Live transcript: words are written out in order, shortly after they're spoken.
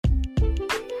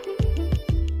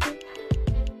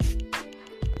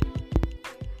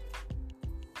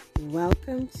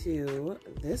Welcome to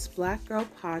This Black Girl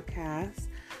Podcast.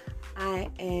 I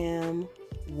am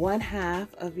one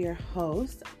half of your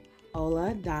host,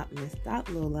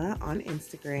 Ola.miss.lula on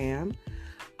Instagram.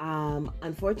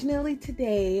 Unfortunately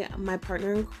today, my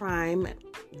partner in crime,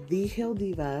 The Hill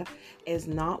Diva, is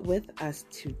not with us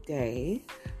today.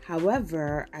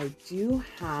 However, I do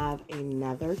have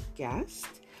another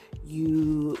guest.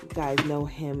 You guys know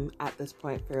him at this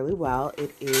point fairly well.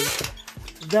 It is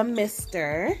the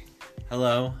Mister.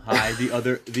 Hello, hi,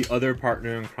 the other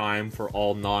partner in crime for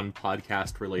all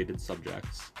non-podcast related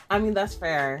subjects. I mean, that's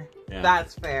fair. Yeah.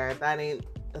 That's fair. That ain't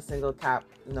a single cap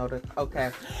noted.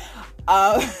 Okay.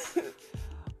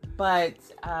 But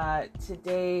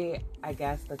today, I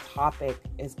guess the topic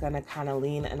is going to kind of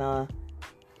lean in a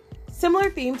similar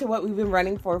theme to what we've been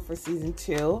running for season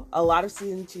 2. A lot of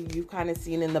season 2 you've kind of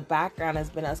seen in the background has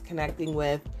been us connecting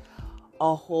with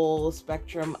a whole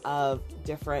spectrum of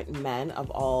different men of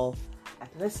all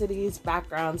ethnicities,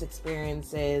 backgrounds,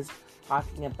 experiences,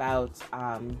 talking about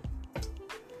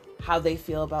how they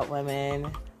feel about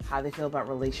women, how they feel about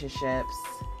relationships,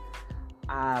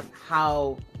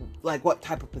 what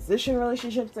type of position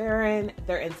relationships they're in,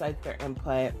 their insights, their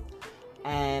input.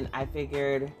 And I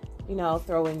figured,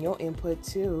 throw in your input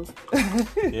too.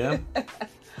 Yeah.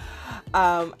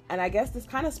 And I guess this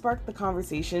kind of sparked the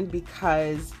conversation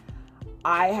because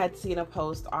I had seen a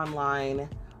post online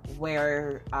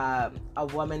where a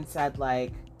woman said,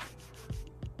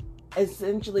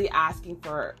 essentially asking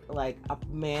for, a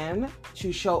man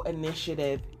to show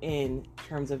initiative in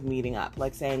terms of meeting up.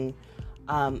 Saying,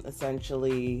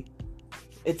 essentially,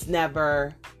 it's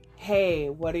never, hey,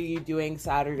 what are you doing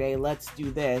Saturday? Let's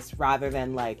do this. Rather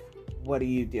than, what are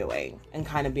you doing? And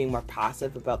kind of being more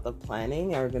passive about the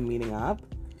planning or the meeting up.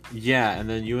 Yeah, and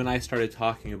then you and I started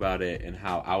talking about it and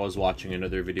how I was watching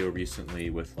another video recently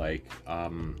with it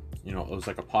was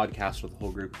a podcast with a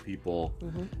whole group of people,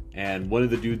 and one of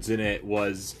the dudes in it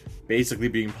was basically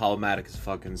being problematic as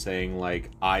fuck and saying,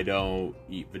 I don't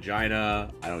eat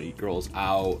vagina, I don't eat girls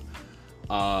out,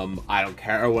 I don't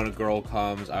care when a girl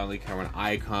comes, I only care when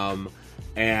I come,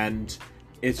 and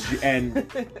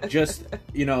just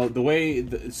the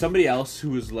way somebody else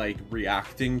who was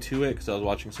reacting to it, because I was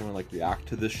watching someone react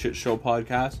to this shit show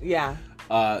podcast,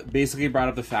 basically brought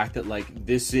up the fact that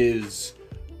this is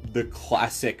the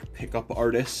classic pickup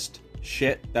artist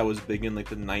shit that was big in the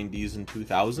 90s and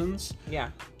 2000s,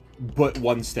 but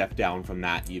one step down from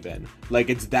that. Even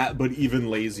it's that, but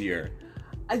even lazier.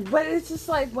 But it's just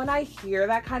when I hear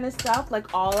that kind of stuff,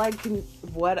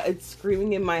 what it's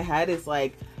screaming in my head is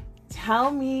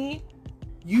tell me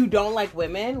you don't like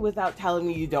women without telling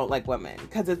me you don't like women.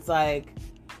 Because it's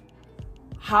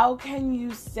how can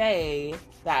you say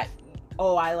that,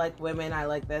 oh, I like women, I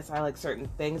like this, I like certain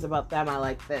things about them, I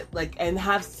like that, and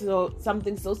have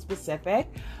something so specific,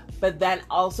 but then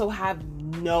also have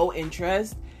no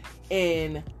interest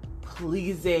in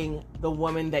pleasing the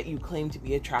woman that you claim to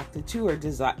be attracted to or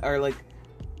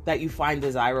that you find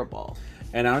desirable.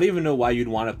 And I don't even know why you'd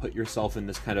want to put yourself in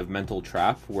this kind of mental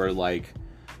trap where,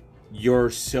 you're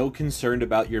so concerned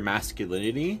about your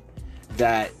masculinity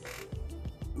that,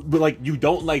 you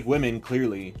don't like women,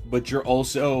 clearly, but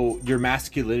your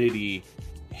masculinity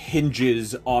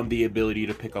hinges on the ability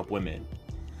to pick up women.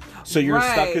 So you're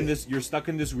stuck in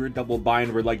this weird double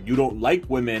bind where, you don't like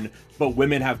women, but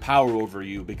women have power over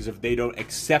you, because if they don't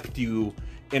accept you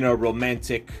in a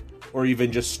romantic or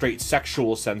even just straight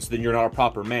sexual sense, then you're not a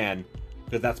proper man.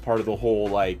 Because that's part of the whole,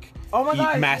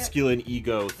 masculine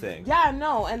ego thing. Yeah,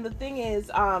 no, and the thing is,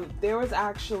 there was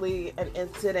actually an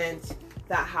incident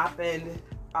that happened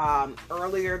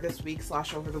earlier this week /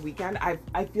 over the weekend.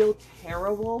 I feel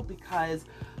terrible because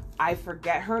I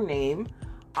forget her name.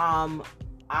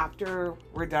 After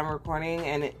we're done recording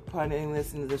and putting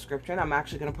this in the description, I'm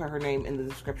actually going to put her name in the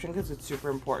description because it's super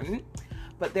important.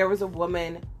 But there was a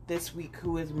woman this week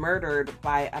who was murdered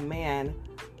by a man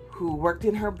who worked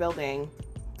in her building,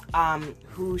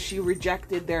 who she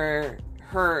rejected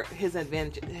his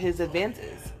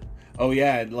advances. Oh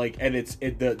yeah, and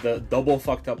the double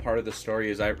fucked up part of the story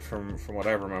is, from what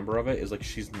I remember of it, is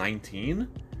she's 19.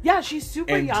 Yeah, she's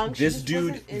super young. This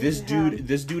dude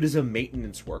is a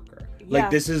maintenance worker.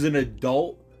 This is an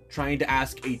adult trying to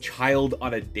ask a child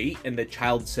on a date, and the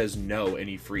child says no, and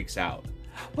he freaks out.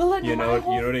 Well, you know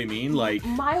what I mean?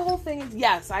 My whole thing is,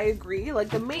 yes, I agree.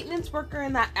 The maintenance worker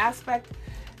in that aspect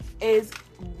is,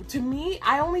 to me,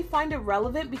 I only find it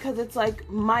relevant because it's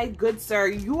my good sir,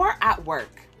 you are at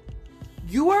work.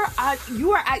 You are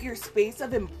at your space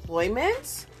of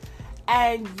employment,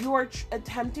 and you are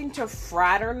attempting to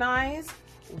fraternize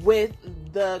with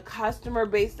the customer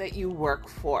base that you work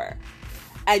for.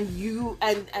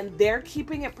 and they're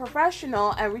keeping it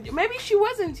professional, and maybe she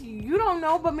wasn't to you. You don't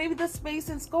know, but maybe the space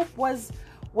and scope was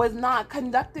not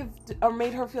conductive or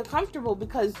made her feel comfortable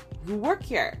because you work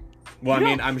here. Well, I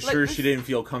mean, I'm sure she didn't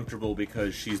feel comfortable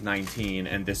because she's 19,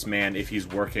 and this man, if he's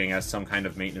working as some kind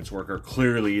of maintenance worker,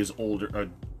 clearly is older,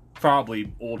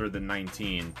 probably older than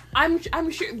 19.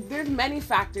 I'm sure there's many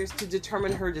factors to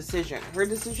determine her decision. Her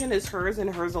decision is hers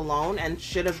and hers alone, and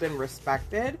should have been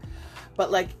respected. But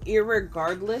like,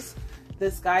 irregardless,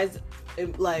 this guy's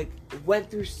like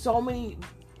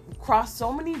crossed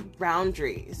so many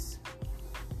boundaries,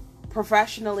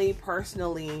 professionally,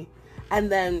 personally. And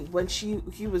then when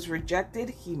he was rejected,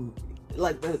 he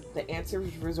like the answer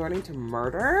was resorting to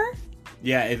murder.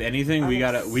 Yeah, if anything, we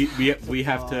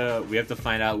have to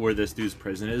find out where this dude's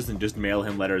prison is and just mail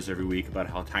him letters every week about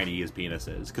how tiny his penis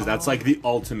is, because that's like the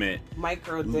ultimate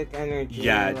micro dick energy.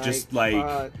 Yeah,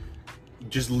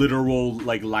 just literal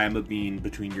like lima bean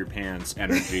between your pants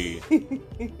energy.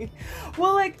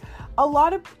 Well, like a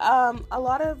lot of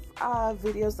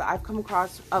videos that I've come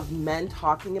across of men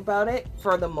talking about it,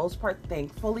 for the most part,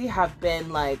 thankfully, have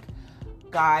been like,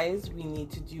 guys, we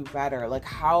need to do better. Like,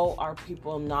 how are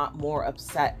people not more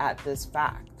upset at this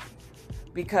fact?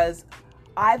 Because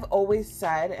I've always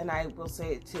said, and I will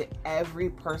say it to every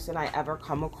person I ever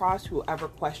come across who ever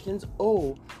questions,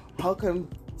 oh, how come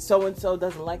so-and-so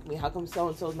doesn't like me? How come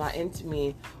so-and-so's not into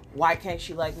me? Why can't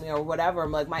she like me? Or whatever.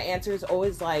 I'm like, my answer is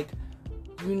always like,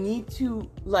 you need to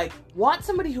like want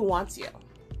somebody who wants you.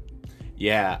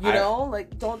 Yeah. You know,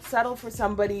 like, don't settle for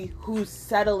somebody who's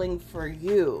settling for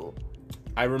you.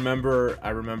 I remember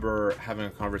having a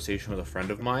conversation with a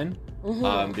friend of mine,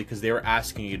 because they were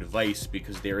asking advice,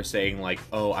 because they were saying like,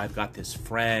 oh, I've got this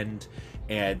friend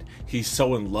and he's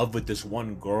so in love with this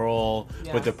one girl,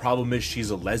 but the problem is she's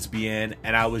a lesbian.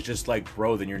 And I was just like,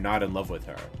 bro, then you're not in love with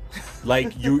her.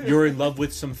 Like, you're in love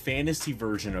with some fantasy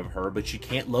version of her, but she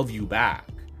can't love you back.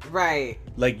 Right.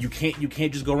 Like, you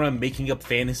can't just go around making up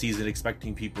fantasies and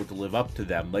expecting people to live up to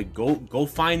them. Like, go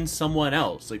find someone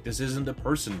else. Like, this isn't the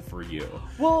person for you.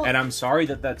 Well, and I'm sorry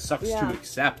that sucks to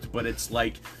accept, but it's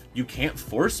like, you can't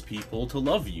force people to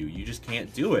love you. You just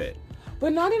can't do it.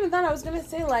 But not even that. I was gonna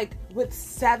say, like, with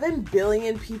 7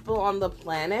 billion people on the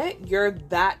planet, you're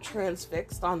that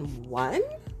transfixed on one?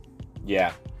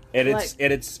 Yeah. And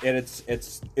it's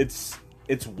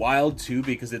wild too,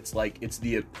 because it's like, it's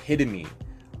the epitome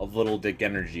of little dick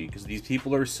energy, because these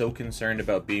people are so concerned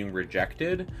about being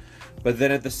rejected, but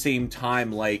then at the same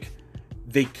time, like,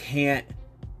 they get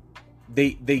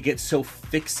so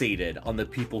fixated on the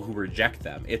people who reject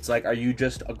them. It's like, are you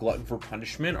just a glutton for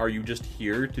punishment? Are you just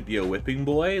here to be a whipping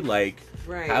boy? Like,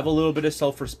 have a little bit of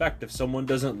self-respect. If someone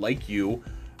doesn't like you,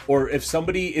 or if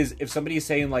somebody is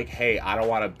saying like, hey, I don't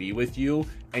want to be with you,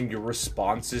 and your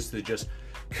response is to just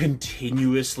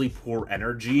continuously pour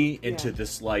energy into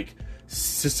this like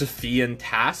Sisyphean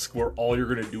task where all you're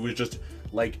gonna do is just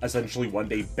like essentially one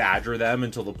day badger them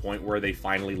until the point where they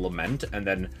finally lament, and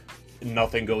then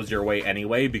nothing goes your way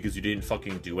anyway because you didn't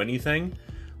fucking do anything.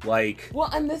 Like, well,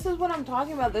 and this is what I'm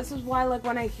talking about. This is why, like,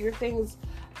 when I hear things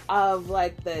of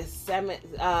like the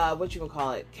what you would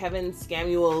call it, Kevin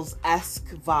Samuels-esque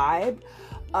vibe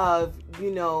of,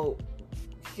 you know,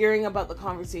 hearing about the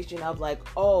conversation of like,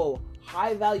 oh,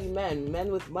 high value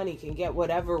men with money can get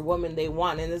whatever woman they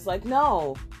want, and it's like,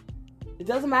 no, it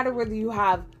doesn't matter whether you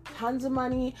have tons of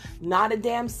money, not a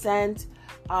damn cent,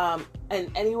 and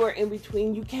anywhere in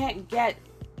between. You can't get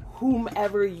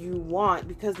whomever you want,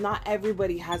 because not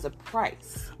everybody has a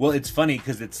price. Well, it's funny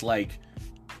because it's like,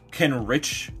 can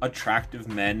rich, attractive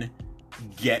men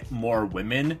get more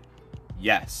women?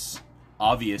 Yes,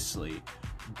 obviously.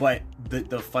 But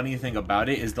the funny thing about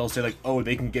it is they'll say like, oh,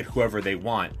 they can get whoever they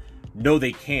want. No,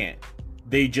 they can't.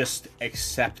 They just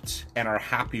accept and are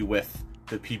happy with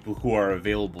the people who are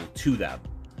available to them.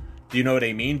 Do you know what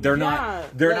I mean? They're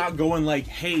not going like,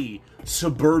 hey,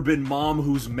 suburban mom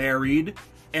who's married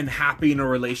and happy in a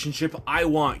relationship, I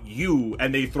want you,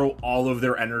 and they throw all of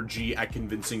their energy at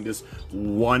convincing this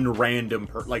one random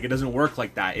like, it doesn't work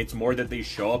like that. It's more that they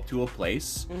show up to a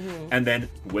place, and then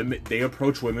they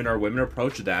approach women, or women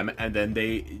approach them, and then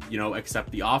they, you know,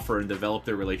 accept the offer and develop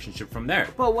their relationship from there.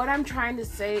 But what I'm trying to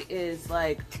say is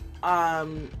like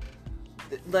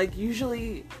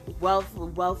usually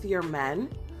wealthier men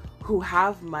who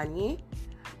have money,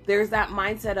 there's that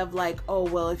mindset of like, oh,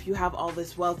 well, if you have all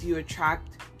this wealth, you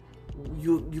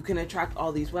can attract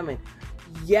all these women.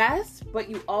 Yes, but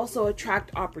you also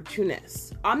attract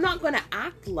opportunists. I'm not going to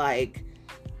act like,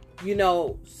 you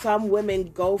know, some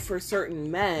women go for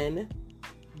certain men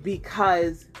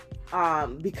because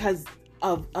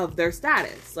of their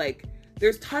status. Like,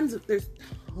 there's tons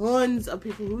tons of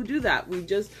people who do that. We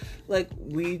just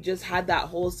had that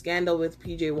whole scandal with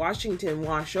PJ Washington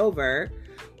wash over,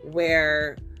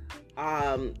 where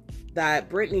that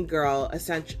Britney girl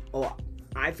essentially,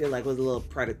 I feel like was a little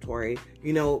predatory,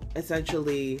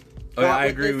 essentially. Oh, yeah, I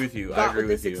agree with you. I agree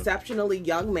with you. This exceptionally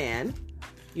young man,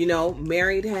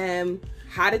 married him,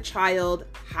 had a child,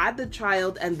 had the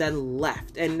child, and then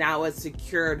left, and now has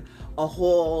secured a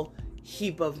whole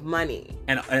heap of money.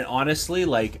 And honestly,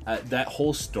 like, that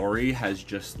whole story has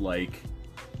just, like,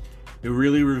 it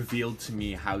really revealed to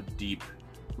me how deep,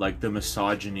 like, the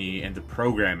misogyny and the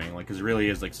programming, like, because it really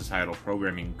is, like, societal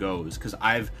programming goes. Because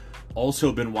I've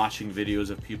also been watching videos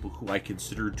of people who I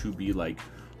consider to be, like,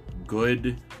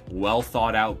 good, well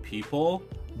thought out people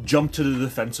jump to the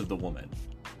defense of the woman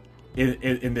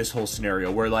in this whole scenario,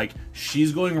 where, like,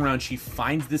 she's going around, she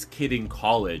finds this kid in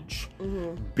college,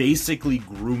 basically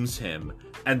grooms him,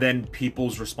 and then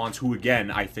people's response, who again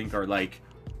I think are, like,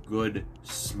 good,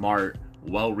 smart,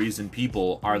 well-reasoned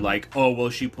people, are like, oh, well,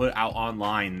 she put out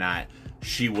online that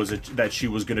she was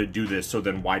gonna do this, so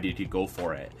then why did he go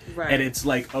for it? Right. And it's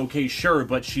like, okay, sure,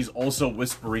 but she's also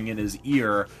whispering in his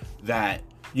ear that,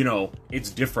 it's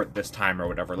different this time or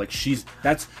whatever. Like,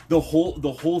 that's the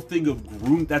whole thing of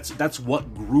groom. That's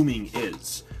what grooming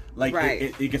is. Like,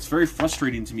 right. it gets very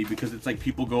frustrating to me, because it's like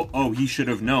people go, oh, he should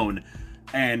have known,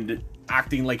 and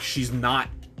acting like she's not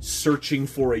searching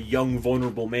for a young,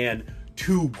 vulnerable man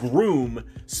to groom,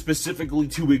 specifically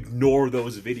to ignore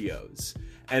those videos.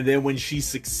 And then when she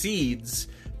succeeds,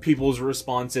 people's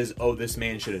response is, oh, this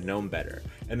man should have known better.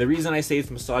 And the reason I say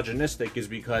it's misogynistic is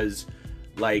because,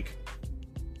 like,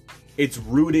 it's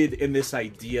rooted in this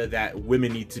idea that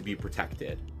women need to be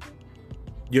protected.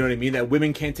 You know what I mean? That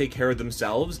women can't take care of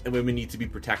themselves and women need to be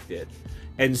protected.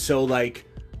 And so, like,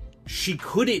 she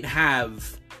couldn't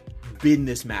have been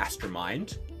this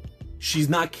mastermind. She's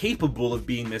not capable of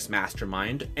being this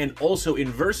mastermind. And also,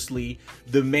 inversely,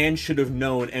 the man should have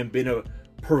known and been a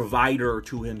provider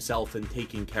to himself and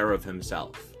taking care of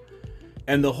himself.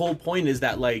 And the whole point is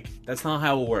that, like, that's not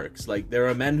how it works. Like, there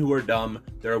are men who are dumb,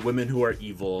 there are women who are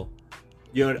evil,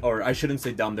 or I shouldn't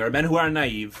say dumb, there are men who are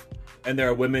naive, and there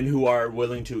are women who are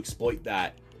willing to exploit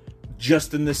that,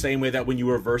 just in the same way that when you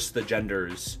reverse the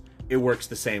genders, it works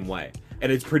the same way.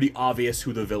 And it's pretty obvious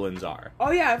who the villains are.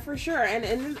 Oh yeah, for sure.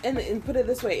 And put it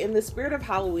this way, in the spirit of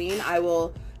Halloween, I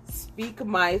will speak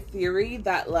my theory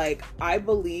that, like, I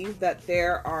believe that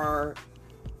there are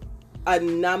a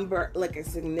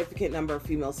significant number of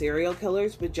female serial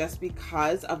killers, but just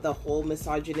because of the whole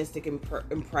misogynistic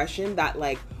impression that,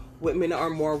 like, women are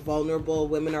more vulnerable,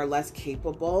 women are less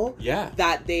capable,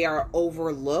 that they are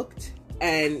overlooked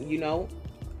and,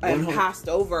 and passed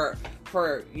over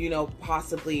for,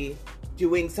 possibly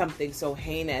doing something so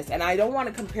heinous. And I don't want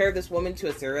to compare this woman to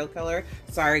a serial killer.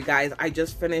 Sorry, guys. I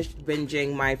just finished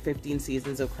binging my 15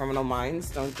 seasons of Criminal Minds.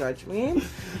 Don't judge me.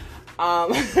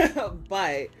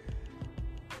 But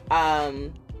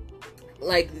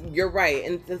like, you're right.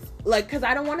 And this, like, because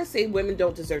I don't want to say women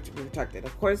don't deserve to be protected.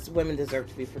 Of course, women deserve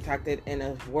to be protected in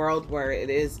a world where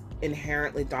it is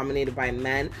inherently dominated by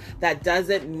men. That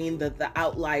doesn't mean that the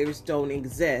outliers don't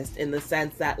exist, in the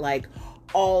sense that, like,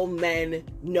 all men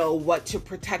know what to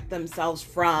protect themselves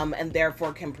from and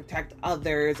therefore can protect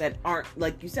others and aren't,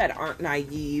 like you said, aren't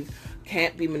naive,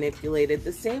 can't be manipulated.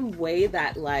 The same way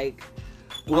that, like,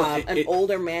 an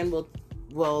older man will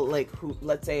like, who,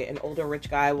 let's say an older rich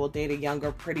guy will date a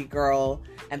younger pretty girl,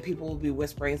 and people will be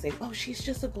whispering saying, oh, she's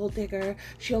just a gold digger,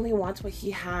 she only wants what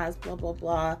he has, blah blah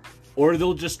blah. Or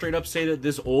they'll just straight up say that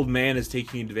this old man is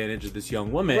taking advantage of this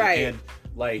young woman. Right. And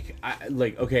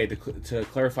okay, to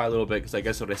clarify a little bit, because I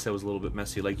guess what I said was a little bit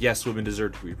messy. Like, yes, women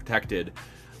deserve to be protected.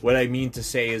 What I mean to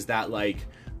say is that, like,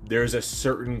 there's a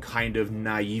certain kind of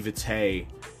naivete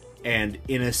and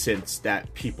innocence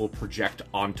that people project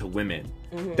onto women,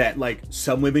 that, like,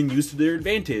 some women use to their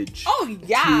advantage. Oh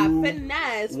yeah,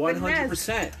 finesse,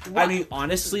 100%. I mean,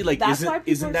 honestly, like,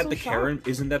 isn't that the Karen?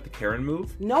 Isn't that the Karen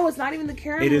move? No, it's not even the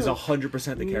Karen move. It is 100% the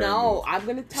Karen move. No, I'm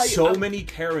gonna tell you. So many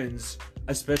Karens,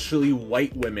 especially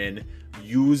white women,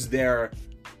 use their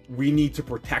 "we need to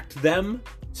protect them"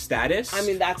 status, I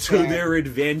mean, that's to their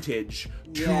advantage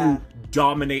to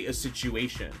dominate a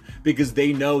situation, because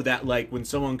they know that, like, when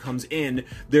someone comes in,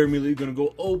 they're immediately going to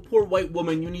go, oh, poor white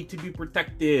woman, you need to be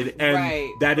protected, and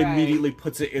that immediately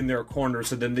puts it in their corner,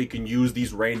 so then they can use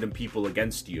these random people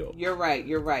against you. You're right.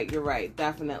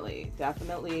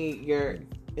 Definitely, you're,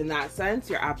 in that sense,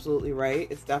 you're absolutely right.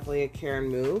 It's definitely a Karen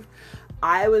move.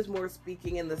 I was more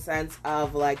speaking in the sense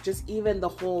of, like, just even the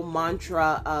whole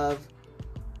mantra of,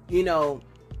 the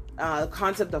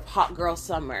concept of hot girl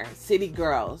summer, city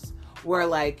girls, where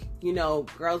like, you know,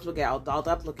 girls would get all dolled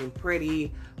up looking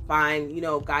pretty, find, you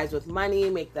know, guys with money,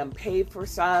 make them pay for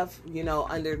stuff, you know,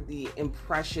 under the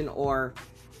impression or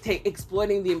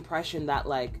exploiting the impression that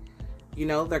like, you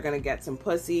know, they're gonna get some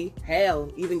pussy,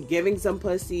 hell, even giving some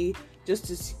pussy just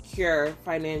to secure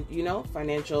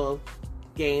financial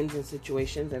gains and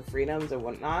situations and freedoms and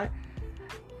whatnot.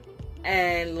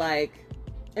 And like,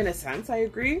 in a sense, I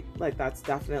agree. Like, that's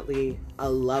definitely a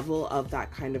level of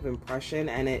that kind of impression.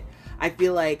 And I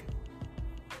feel like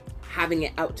having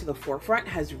it out to the forefront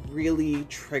has really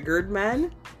triggered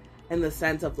men in the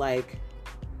sense of like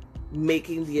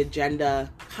making the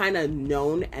agenda kind of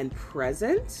known and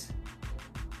present.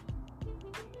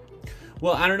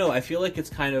 Well, I don't know. I feel like it's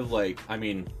kind of like, I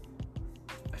mean,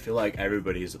 I feel like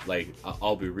everybody's like,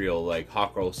 I'll be real, like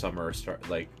Hot Girl Summer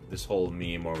like this whole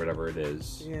meme or whatever it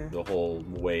is, the whole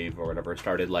wave or whatever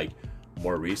started like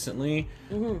more recently.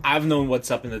 Mm-hmm. I've known what's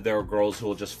up in that there are girls who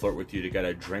will just flirt with you to get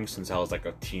a drink since I was like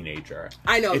a teenager.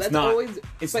 I know, it's that's not, always...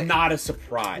 It's not a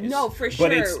surprise. No, for sure.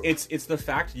 But it's the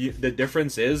fact, the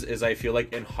difference is I feel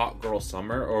like in Hot Girl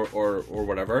Summer or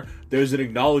whatever, there's an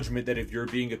acknowledgement that if you're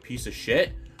being a piece of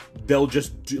shit, they'll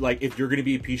just do, like, if you're gonna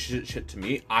be a piece of shit to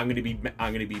me, I'm gonna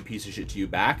be a piece of shit to you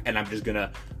back, and I'm just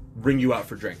gonna bring you out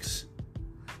for drinks.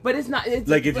 But it's not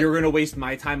like if you're gonna waste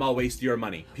my time, I'll waste your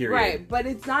money. Period. Right, but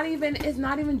it's not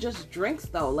even just drinks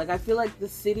though. Like I feel like the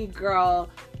city girl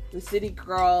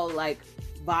like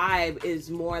vibe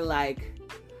is more like,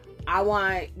 I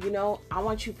want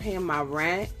you paying my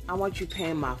rent, I want you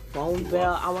paying my phone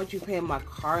bill, I want you paying my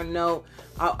car note.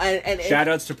 And shout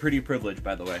outs to Pretty Privilege,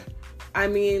 by the way. I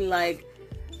mean, like,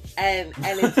 and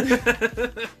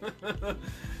it's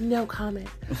no comment.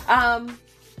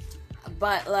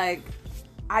 But like,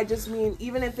 I just mean,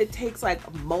 even if it takes like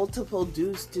multiple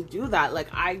dudes to do that, like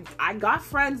I got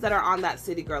friends that are on that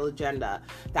city girl agenda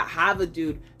that have a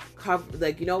dude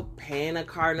paying a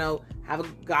car note, have a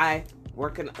guy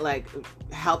working, like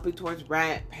helping towards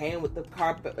rent, paying with the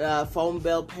car phone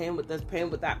bill, paying with this, paying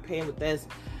with that, paying with this,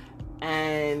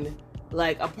 and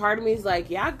like a part of me is like,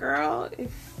 yeah, girl, if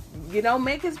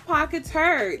make his pockets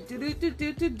hurt,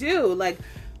 do like,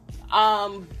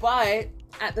 but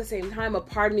at the same time, a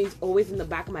part of me is always in the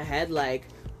back of my head, like,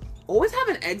 always have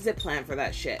an exit plan for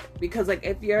that shit. Because, like,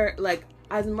 if you're, like,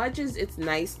 as much as it's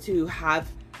nice to have,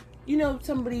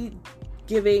 somebody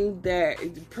being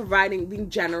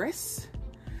generous,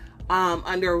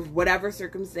 under whatever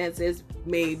circumstances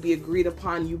may be agreed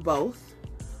upon you both,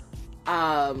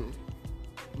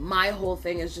 my whole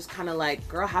thing is just kind of like,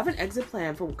 girl, have an exit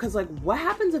plan because, like, what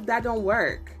happens if that don't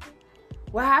work?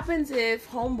 What happens if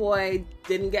homeboy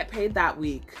didn't get paid that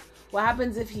week? What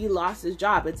happens if he lost his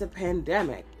job? It's a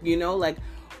pandemic, like,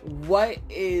 what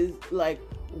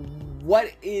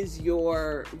is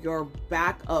your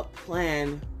backup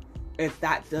plan if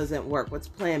that doesn't work? What's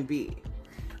plan B?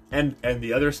 And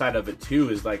the other side of it too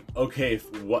is like, okay,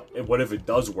 what if it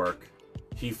does work?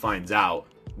 He finds out.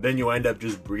 Then you end up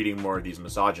just breeding more of these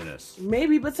misogynists.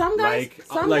 Maybe, but some guys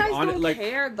don't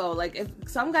care though. Like, if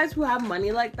some guys who have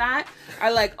money like that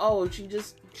are like, oh,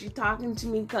 she's talking to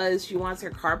me because she wants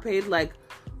her car paid. Like,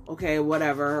 okay,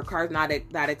 whatever. Her car's not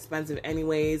that expensive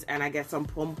anyways, and I get some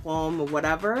pum or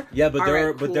whatever. Yeah, but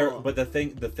the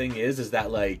thing is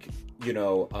that like,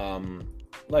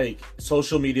 like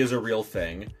social media is a real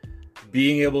thing.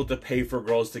 Being able to pay for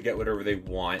girls to get whatever they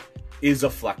want is a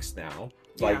flex now.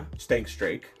 Like, staying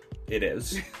straight, it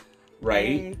is,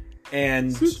 right?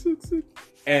 And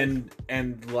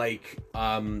like,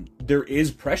 there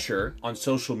is pressure on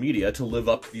social media to live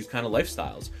up to these kind of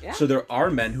lifestyles. Yeah. So there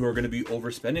are men who are going to be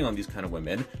overspending on these kind of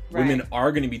women. Right. Women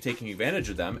are going to be taking advantage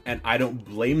of them, and I don't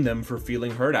blame them for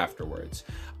feeling hurt afterwards.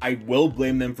 I will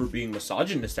blame them for being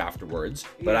misogynist afterwards,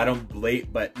 but I don't blame.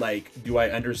 But like, do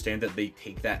I understand that they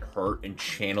take that hurt and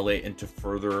channel it into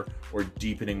further or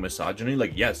deepening misogyny?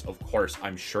 Like, yes, of course,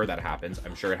 I'm sure that happens.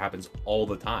 I'm sure it happens all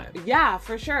the time. Yeah,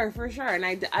 for sure, and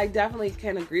I definitely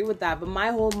can agree with that. But my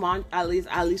whole at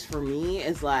least for me,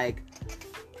 is like,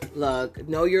 look,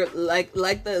 know your, like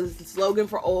the slogan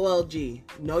for OLG,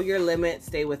 know your limit,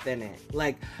 stay within it.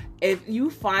 Like, if you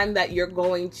find that you're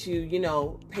going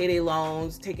to, payday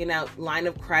loans, taking out line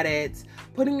of credits,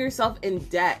 putting yourself in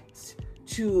debt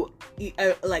to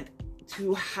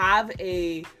have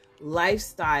a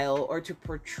lifestyle or to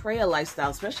portray a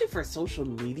lifestyle, especially for social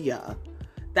media,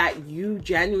 that you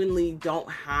genuinely don't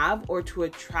have, or to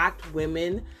attract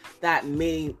women that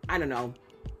may, I don't know,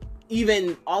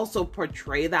 even also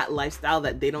portray that lifestyle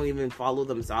that they don't even follow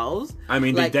themselves. I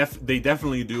mean, like, they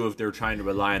definitely do if they're trying to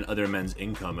rely on other men's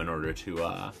income in order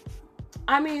to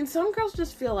I mean, some girls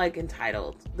just feel like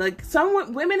entitled. Like,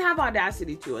 some women have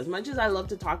audacity too. As much as I love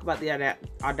to talk about the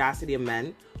audacity of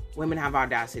men, women have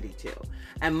audacity too.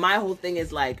 And my whole thing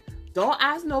is like, don't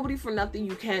ask nobody for nothing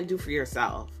you can't do for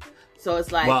yourself. So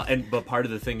it's like, well, but part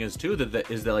of the thing is too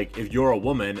that like, if you're a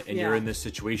woman and you're in this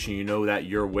situation, you know that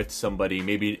you're with somebody,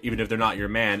 maybe even if they're not your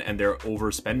man, and they're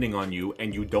overspending on you,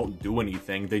 and you don't do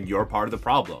anything, then you're part of the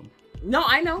problem. No,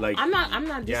 I know. Like, I'm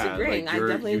not disagreeing. like I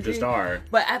definitely agree. You just are.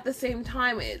 But at the same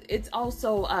time, it's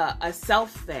also a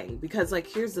self thing, because like,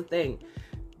 here's the thing: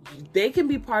 they can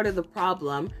be part of the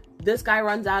problem. This guy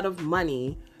runs out of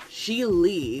money. She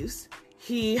leaves.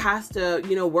 He has to,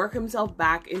 work himself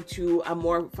back into a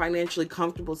more financially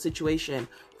comfortable situation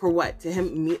for what? To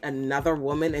him meet another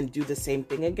woman and do the same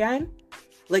thing again?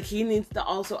 Like, he needs to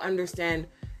also understand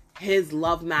his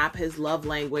love map, his love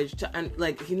language.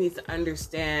 He needs to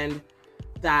understand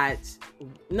that,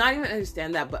 not even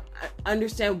understand that, but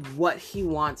understand what he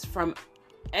wants from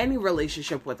any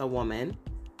relationship with a woman,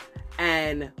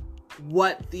 and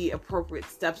what the appropriate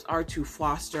steps are to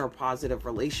foster a positive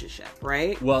relationship,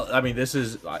 right? Well, I mean,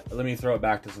 let me throw it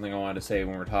back to something I wanted to say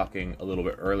when we were talking a little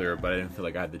bit earlier, but I didn't feel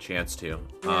like I had the chance to.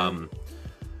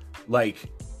 Yeah.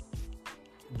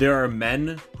 There are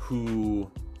men who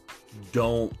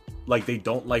don't like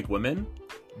women.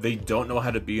 They don't know how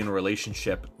to be in a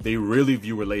relationship. They really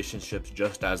view relationships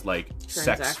just as like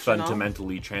sex,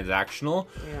 fundamentally transactional.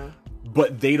 Yeah.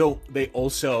 But they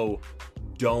also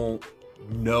don't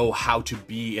know how to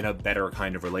be in a better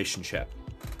kind of relationship.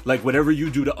 Like, whatever you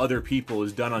do to other people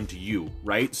is done unto you,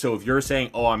 right? So if you're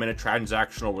saying, oh, I'm in a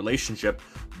transactional relationship,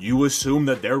 you assume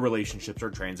that their relationships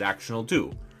are transactional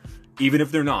too. Even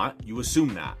if they're not, you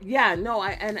assume that. Yeah, no,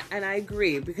 I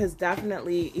agree, because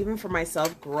definitely, even for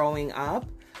myself growing up,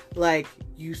 like,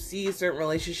 you see a certain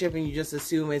relationship and you just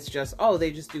assume it's just, oh,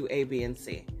 they just do A, B, and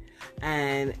C.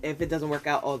 And if it doesn't work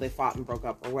out, oh, they fought and broke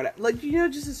up or whatever. Like,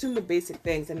 just assume the basic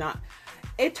things and not...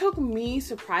 It took me,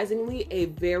 surprisingly, a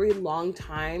very long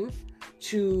time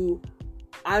to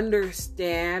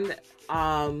understand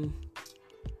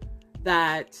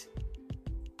that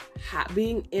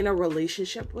being in a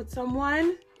relationship with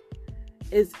someone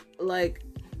is like...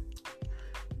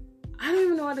 I don't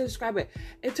even know how to describe it.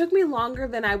 It took me longer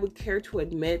than I would care to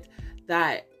admit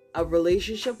that a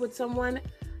relationship with someone,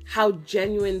 how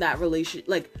genuine that relationship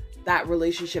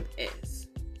is.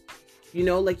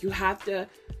 Like,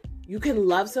 you can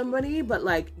love somebody, but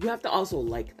like, you have to also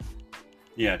like them.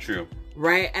 Yeah, true.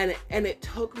 Right? And it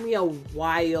took me a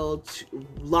while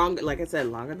longer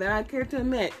than I care to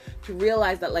admit, to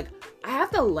realize that like, I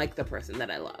have to like the person that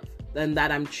I love, and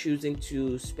that I'm choosing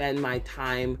to spend my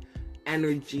time,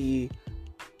 energy,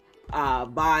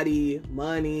 body,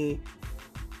 money,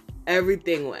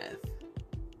 everything with.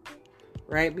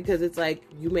 Right? Because it's like,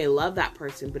 you may love that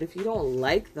person, but if you don't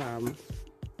like them,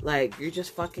 like, you're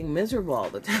just fucking miserable all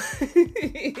the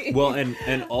time. Well,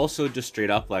 and also just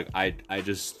straight up, like,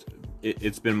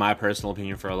 it's been my personal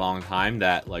opinion for a long time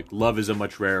that like, love is a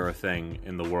much rarer thing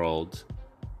in the world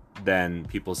than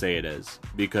people say it is.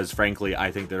 Because frankly,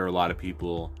 I think there are a lot of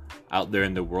people out there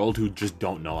in the world who just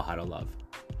don't know how to love.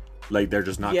 Like, they're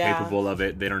just not capable of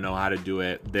it. They don't know how to do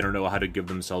it. They don't know how to give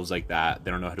themselves like that. They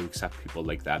don't know how to accept people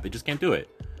like that. They just can't do it.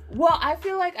 Well, I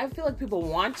feel like people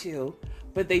want to,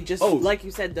 but they just, like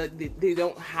you said, they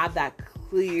don't have that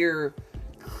clear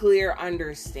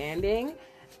understanding.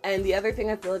 And the other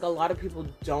thing I feel like a lot of people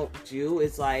don't do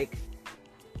is like,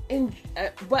 and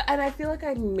I feel like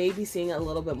I may be seeing a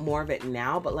little bit more of it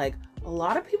now, but like, a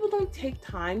lot of people don't take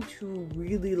time to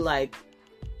really like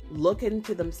look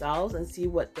into themselves and see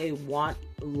what they want,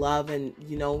 love, and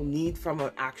need from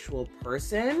an actual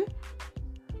person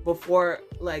before,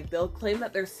 like, they'll claim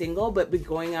that they're single but be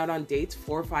going out on dates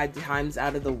 4 or 5 times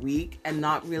out of the week and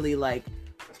not really like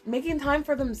making time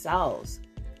for themselves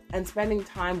and spending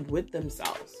time with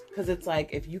themselves. Because it's like,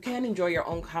 if you can't enjoy your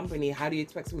own company, how do you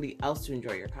expect somebody else to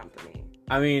enjoy your company?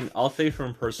 I mean, I'll say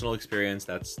from personal experience,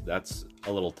 that's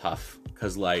a little tough,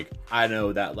 because like, I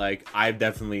know that like,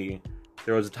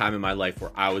 there was a time in my life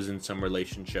where I was in some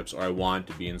relationships, or I wanted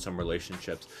to be in some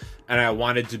relationships, and I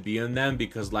wanted to be in them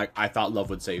because like, I thought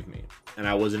love would save me, and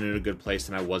I wasn't in a good place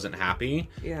and I wasn't happy.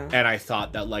 Yeah. And I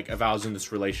thought that like, if I was in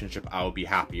this relationship, I would be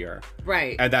happier.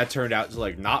 Right. And that turned out to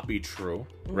like not be true.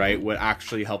 Mm-hmm. Right. What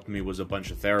actually helped me was a bunch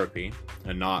of therapy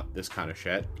and not this kind of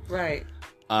shit. Right.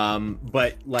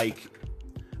 But like,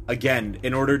 again,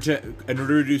 in order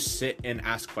to sit and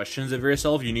ask questions of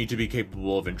yourself, you need to be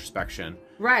capable of introspection.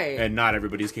 Right. And not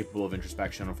everybody's capable of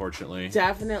introspection, unfortunately.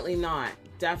 Definitely not.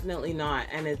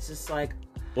 And it's just like,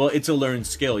 Well, it's a learned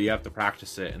skill. You have to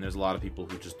practice it, and there's a lot of people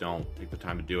who just don't take the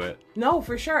time to do it. No,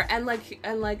 for sure. And like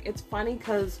it's funny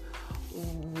because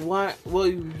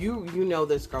you know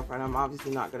this girlfriend. I'm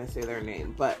obviously not gonna say their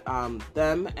name, but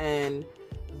them and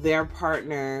their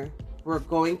partner were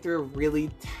going through a really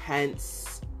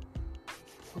tense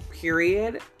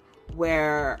period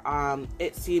where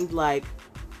it seemed like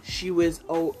she was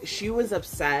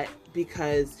upset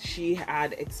because she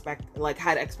had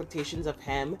expectations of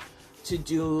him to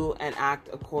do and act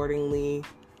accordingly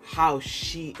how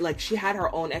she had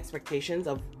her own expectations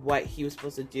of what he was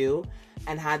supposed to do,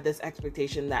 and had this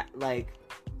expectation that like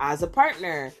as a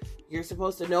partner you're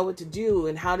supposed to know what to do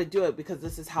and how to do it because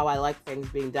this is how I like things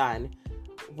being done,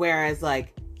 whereas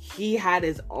like he had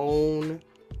his own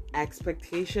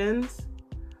expectations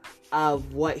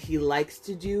of what he likes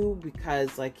to do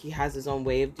because like he has his own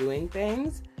way of doing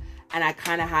things. And I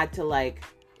kind of had to like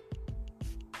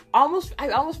I almost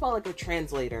felt like a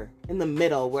translator in the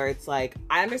middle where it's like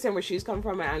I understand where she's coming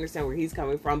from and I understand where he's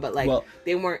coming from, but like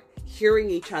they weren't hearing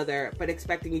each other but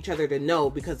expecting each other to know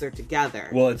because they're together.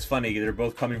 Well, it's funny, they're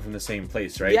both coming from the same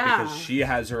place, right? Yeah. Because she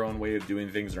has her own way of doing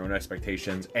things, her own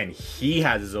expectations, and he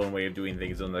has his own way of doing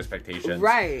things, his own expectations.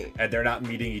 Right. And they're not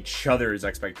meeting each other's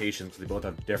expectations because they both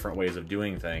have different ways of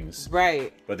doing things.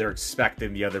 Right. But they're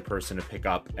expecting the other person to pick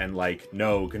up and like,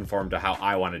 no, conform to how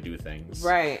I want to do things.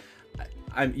 Right.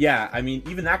 I mean,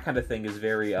 even that kind of thing is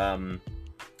very,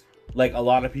 like there's a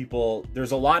lot of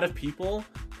people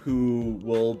who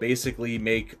will basically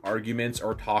make arguments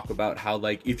or talk about how,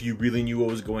 like, if you really knew what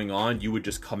was going on, you would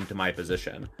just come to my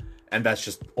position. And that's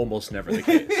just almost never the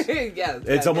case. Yes.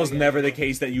 It's almost never the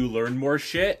case that you learn more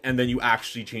shit and then you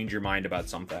actually change your mind about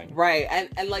something. Right.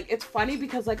 And like, it's funny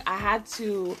because, like, I had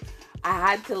to,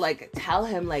 like, tell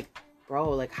him, like, bro,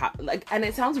 like, how, like, and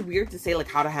it sounds weird to say, like,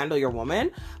 how to handle your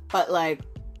woman, but, like,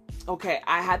 okay,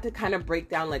 I had to kind of break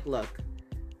down, like, look,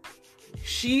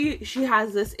 she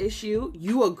has this issue,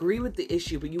 you agree with the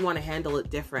issue, but you want to handle it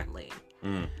differently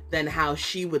than how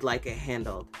she would like it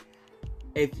handled.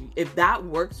 If that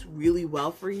works really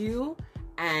well for you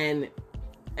and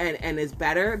is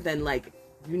better, then, like,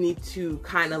 you need to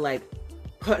kind of, like,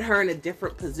 put her in a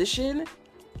different position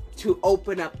to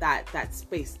open up that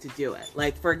space to do it.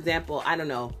 Like, for example, I don't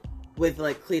know, with,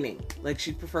 like, cleaning, like,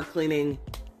 she'd prefer cleaning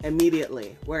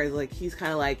immediately, whereas, like, he's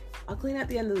kind of like, I'll clean at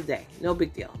the end of the day, no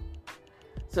big deal.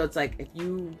 So it's like, if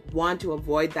you want to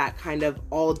avoid that kind of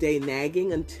all day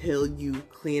nagging until you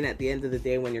clean at the end of the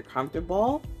day when you're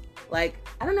comfortable, like,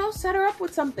 I don't know, set her up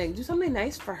with something, do something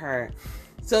nice for her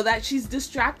so that she's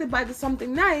distracted by the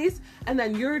something nice, and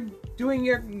then you're doing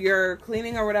your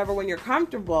cleaning or whatever when you're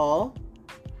comfortable.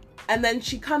 And then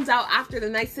she comes out after the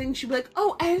nice thing. She'll be like,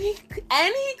 oh, and he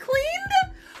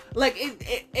cleaned? Like,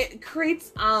 it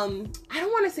creates, I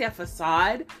don't want to say a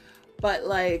facade, but,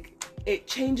 like, it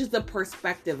changes the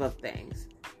perspective of things.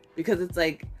 Because it's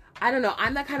like, I don't know,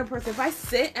 I'm that kind of person. If I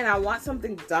sit and I want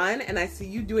something done and I see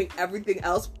you doing everything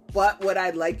else but what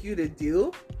I'd like you to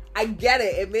do, I get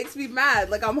it. It makes me mad.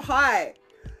 Like, I'm hot.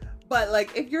 But,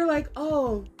 like, if you're like,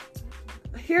 oh,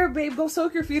 here, babe, go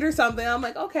soak your feet or something. I'm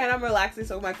like, okay, and I'm relaxing,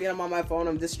 soak my feet, I'm on my phone,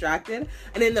 I'm distracted.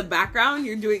 And in the background,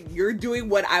 you're doing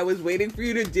what I was waiting for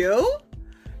you to do?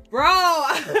 Bro,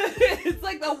 it's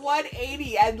like the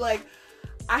 180. And, like,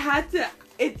 I had to,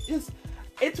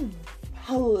 it's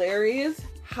hilarious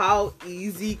how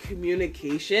easy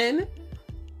communication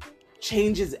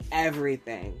changes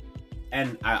everything.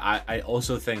 And I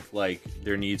also think, like,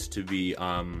 there needs to be,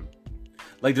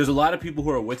 like, there's a lot of people who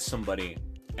are with somebody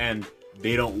and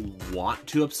they don't want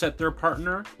to upset their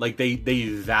partner. Like, they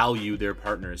value their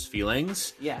partner's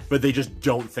feelings. Yes. But they just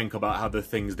don't think about how the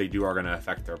things they do are going to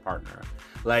affect their partner.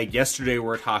 Like, yesterday we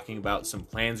were talking about some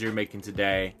plans you're making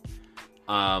today,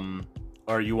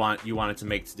 or you wanted to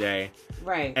make today.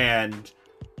 Right. And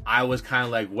I was kind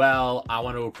of like, well, I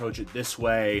want to approach it this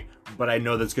way, but I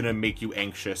know that's going to make you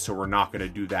anxious, so we're not going to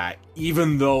do that.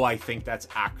 Even though I think that's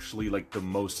actually, like, the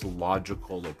most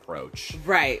logical approach.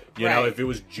 Right. You know, if it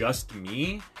was just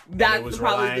me, that's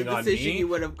probably the decision you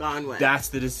would have gone with. That's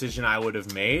the decision I would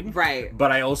have made. Right.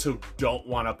 But I also don't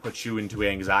want to put you into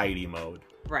anxiety mode.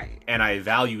 Right. And I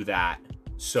value that,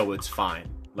 so it's fine.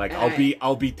 Like, I'll be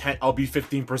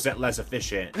 15% less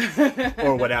efficient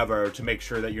or whatever to make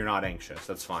sure that you're not anxious.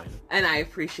 That's fine. And I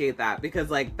appreciate that because,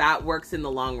 like, that works in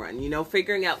the long run, you know,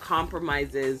 figuring out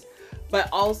compromises. But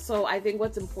also, I think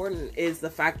what's important is the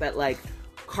fact that, like,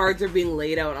 cards are being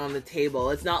laid out on the table.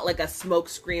 It's not like a smoke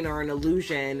screen or an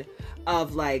illusion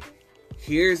of, like,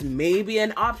 here's maybe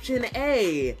an option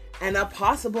A and a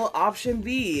possible option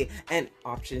B and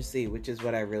option C, which is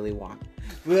what I really want.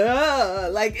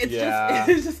 Like,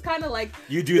 it's just kind of like...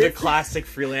 You do the classic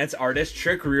freelance artist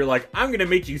trick where you're like, I'm going to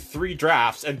make you 3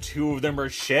 drafts and 2 of them are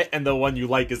shit and the one you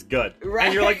like is good. Right.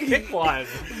 And you're like, pick one.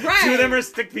 Right. 2 of them are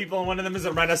stick people and one of them is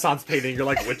a Renaissance painting. You're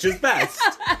like, which is best?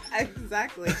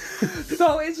 Exactly.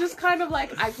 So it's just kind of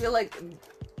like, I feel like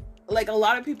a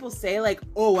lot of people say like,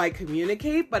 oh, I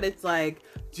communicate, but it's like,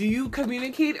 do you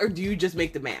communicate or do you just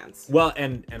make demands? Well,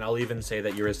 and I'll even say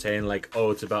that you were saying like,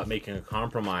 oh, it's about making a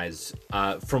compromise.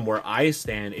 From where I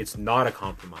stand, it's not a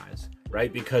compromise,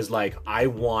 right? Because like, I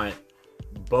want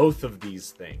both of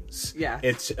these things. Yeah.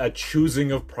 It's a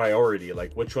choosing of priority.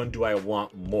 Like, which one do I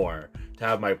want more? To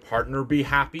have my partner be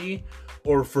happy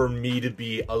or for me to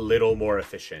be a little more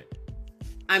efficient?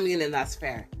 I mean, and that's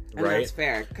fair. And right? That's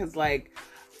fair. Because like,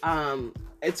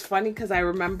 it's funny because I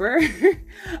remember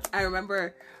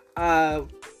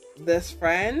this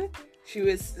friend, she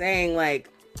was saying like,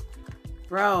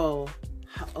 bro,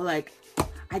 like,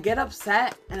 I get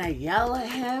upset and I yell at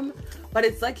him, but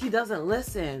it's like he doesn't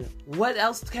listen. What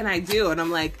else can I do? And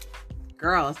I'm like,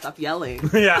 girl, stop yelling.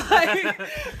 Yeah.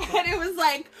 And it was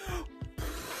like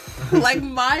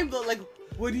mind blowing. Like,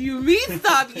 what do you mean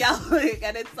stop yelling?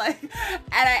 And it's like,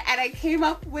 and I came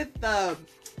up with the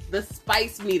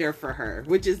spice meter for her,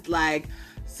 which is like,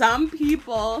 some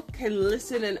people can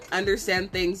listen and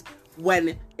understand things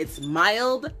when it's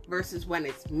mild versus when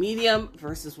it's medium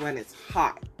versus when it's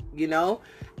hot, you know?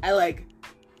 And like,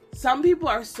 some people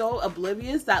are so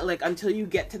oblivious that like, until you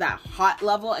get to that hot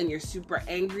level and you're super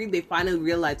angry, they finally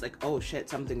realize like, oh shit,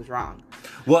 something's wrong.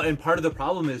 Well, and part of the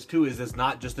problem is it's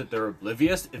not just that they're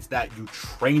oblivious, it's that you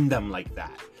train them like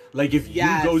that. Like, if you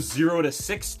go 0 to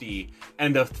 60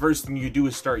 and the first thing you do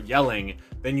is start yelling,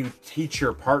 then you teach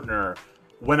your partner,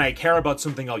 when I care about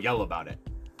something, I'll yell about it.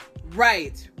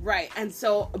 Right. And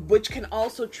so, which can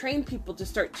also train people to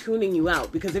start tuning you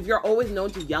out. Because if you're always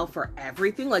known to yell for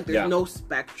everything, like there's no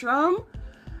spectrum,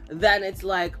 then it's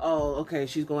like, oh, okay,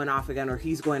 she's going off again, or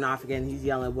he's going off again, he's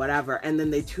yelling, whatever. And then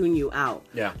they tune you out.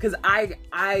 Yeah. Because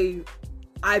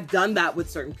I've done that with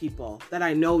certain people that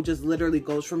I know just literally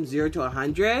goes from 0 to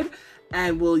 100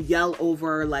 and will yell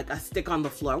over like a stick on the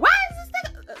floor. Why is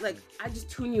this stick? Like, I just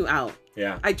tune you out.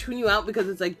 Yeah. I tune you out because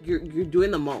it's like you're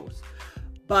doing the most.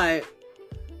 But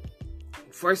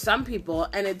for some people,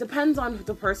 and it depends on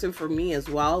the person for me as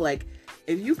well, like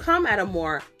if you come at a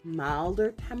more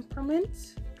milder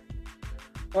temperament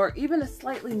or even a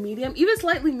slightly medium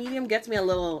gets me a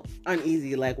little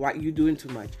uneasy, like, why you doing too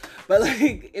much? But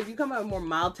like, if you come at a more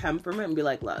mild temperament and be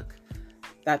like, look,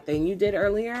 that thing you did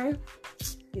earlier,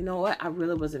 you know what? I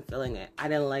really wasn't feeling it. I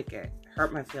didn't like it.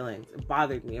 Hurt my feelings. It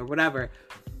bothered me or whatever.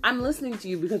 I'm listening to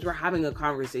you because we're having a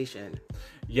conversation.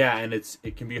 Yeah, and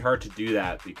it can be hard to do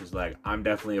that because like, I'm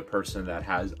definitely a person that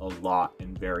has a lot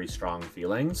and very strong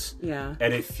feelings. Yeah.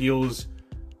 And it feels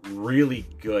really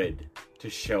good to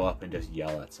show up and just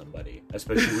yell at somebody,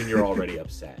 especially when you're already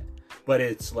upset. But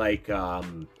it's like, there's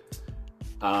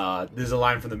a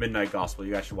line from the Midnight Gospel.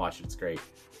 You guys should watch it. It's great.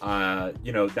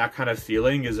 That kind of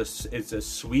feeling it's a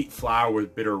sweet flower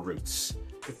with bitter roots.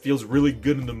 It feels really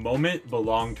good in the moment, but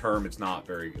long term, it's not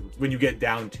very good. When you get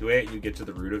down to it and you get to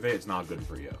the root of it, it's not good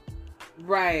for you.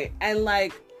 Right. And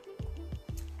like,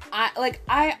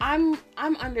 I'm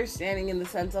understanding in the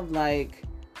sense of like,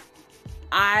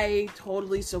 I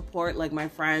totally support like my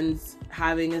friends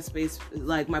having a space,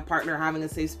 like my partner having a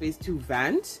safe space to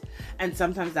vent. And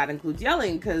sometimes that includes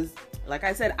yelling because like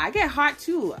I said, I get hot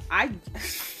too.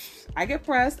 I get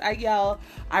pressed, I yell,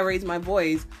 I raise my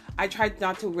voice. I try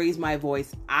not to raise my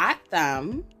voice at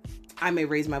them. I may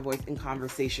raise my voice in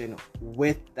conversation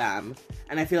with them.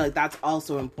 And I feel like that's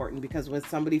also important because when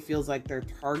somebody feels like they're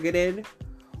targeted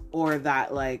or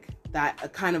that like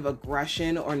that kind of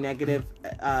aggression or negative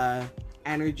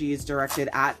energy is directed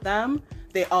at them,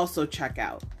 they also check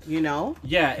out, you know?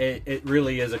 Yeah, it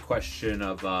really is a question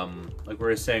of, like we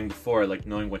were saying before, like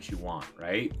knowing what you want,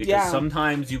 right? Because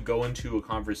sometimes you go into a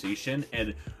conversation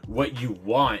and what you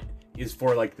want is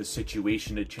for like the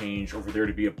situation to change or for there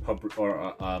to be a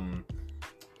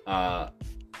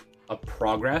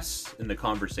progress in the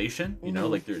conversation, you know,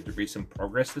 like there be some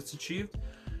progress that's achieved.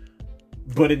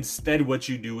 But instead what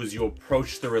you do is you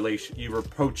approach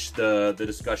the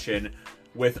discussion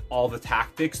with all the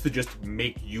tactics to just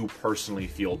make you personally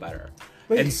feel better.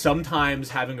 And sometimes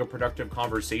having a productive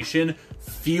conversation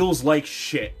feels like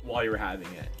shit while you're having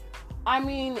it. I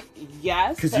mean,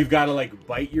 yes. Because you've got to like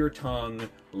bite your tongue,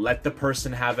 let the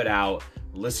person have it out,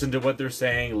 listen to what they're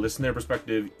saying, listen to their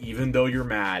perspective, even though you're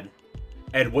mad.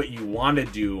 And what you want to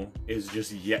do is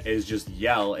just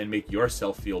yell and make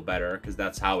yourself feel better, because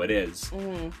that's how it is.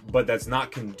 But that's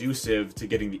not conducive to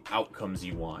getting the outcomes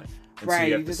you want. And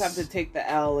right, so you just have to take the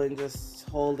L and just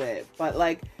hold it. But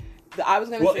like, I was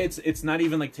gonna say, it's not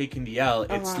even like taking the L.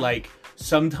 It's like,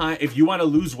 sometimes if you want to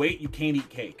lose weight, you can't eat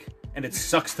cake, and it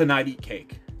sucks to not eat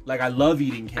cake. Like, I love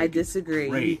eating cake. I disagree.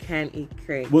 Great. You can eat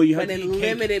cake. Well, you have but to in eat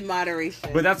cake. limited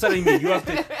moderation. But that's what I mean. You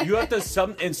have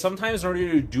to and sometimes in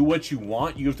order to do what you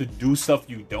want, you have to do stuff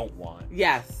you don't want.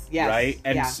 Yes. Right?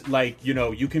 And like, you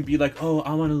know, you can be like, oh,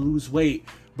 I want to lose weight.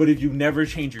 But if you never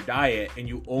change your diet and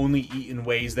you only eat in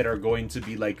ways that are going to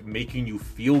be like making you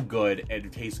feel good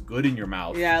and taste good in your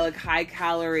mouth. Yeah, like high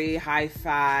calorie, high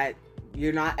fat.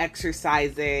 You're not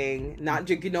exercising, not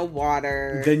drinking no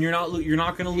water. Then you're not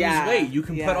going to lose weight. You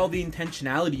can put all the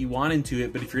intentionality intentionality you want into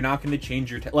it, but if you're not going to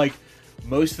change your like,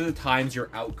 most of the times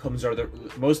outputs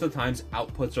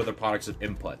are the products of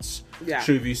inputs. Yeah.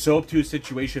 So if you show up to a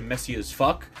situation messy as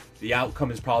fuck, the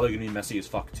outcome is probably going to be messy as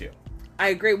fuck too. I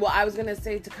agree. Well, I was going to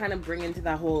say, to kind of bring into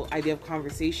that whole idea of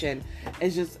conversation,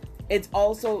 it's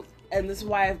also, and this is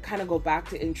why I kind of go back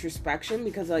to introspection,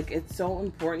 because like, it's so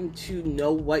important to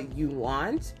know what you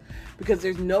want, because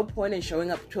there's no point in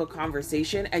showing up to a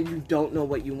conversation and you don't know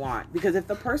what you want. Because if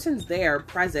the person's there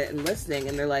present and listening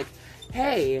and they're like,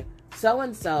 hey,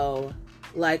 so-and-so,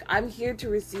 like, I'm here to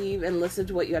receive and listen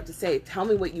to what you have to say. Tell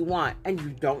me what you want. And you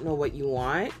don't know what you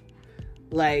want.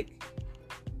 Like,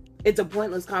 it's a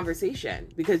pointless conversation,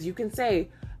 because you can say,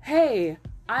 hey,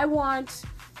 I want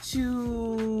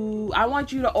you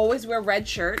to always wear red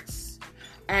shirts,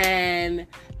 and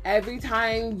every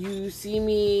time you see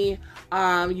me,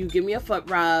 you give me a foot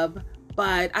rub,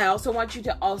 but I also want you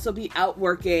to also be out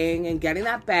working and getting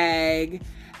that bag,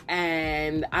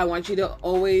 and I want you to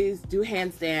always do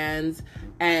handstands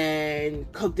and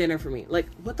cook dinner for me. Like,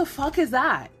 what the fuck is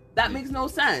that? That makes no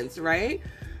sense, right?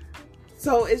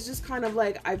 So it's just kind of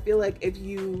like, I feel like if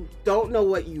you don't know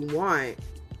what you want,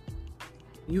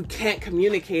 you can't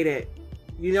communicate it.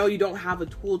 You know, you don't have a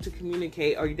tool to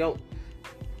communicate, or you don't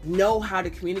know how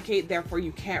to communicate, therefore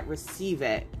you can't receive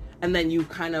it. And then you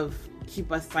kind of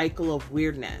keep a cycle of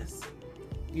weirdness,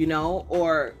 you know?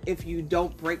 Or if you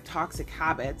don't break toxic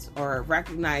habits, or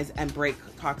recognize and break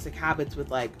toxic habits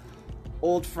with like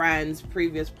old friends,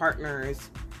 previous partners,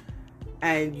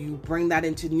 and you bring that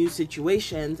into new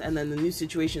situations, and then the new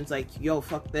situation's like, yo,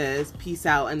 fuck this, peace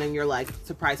out, and then you're like,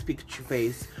 surprise Pikachu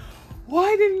face.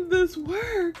 Why didn't this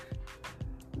work?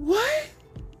 What?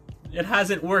 It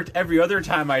hasn't worked every other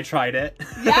time I tried it.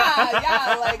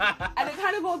 Yeah, like, and it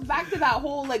kind of goes back to that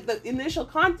whole, like, the initial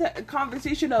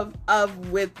conversation of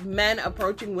with men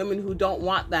approaching women who don't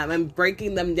want them and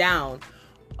breaking them down.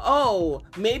 Oh,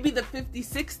 maybe the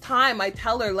 56th time I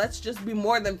tell her, let's just be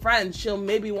more than friends, she'll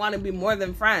maybe want to be more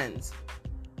than friends.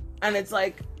 And it's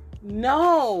like,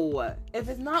 no, if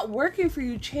it's not working for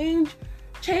you, change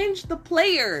the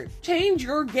player, change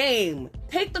your game,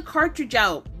 take the cartridge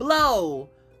out, blow,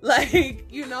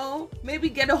 like, you know, maybe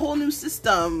get a whole new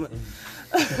system.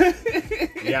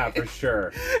 Yeah, for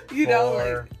sure. You know,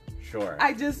 for like, sure.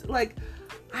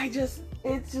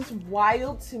 It's just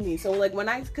wild to me. So like, when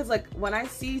I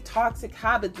see toxic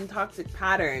habits and toxic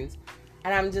patterns,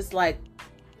 and I'm just like,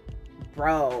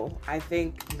 bro, I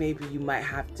think maybe you might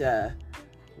have to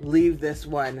leave this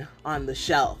one on the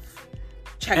shelf.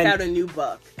 Check out a new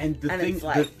book. And the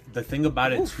thing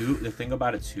about it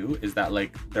too is that,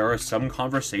 like, there are some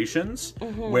conversations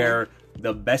where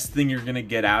the best thing you're gonna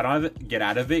get out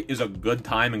of it is a good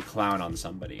time and clown on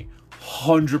somebody.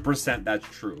 100% that's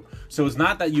true. So it's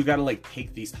not that you gotta like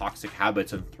take these toxic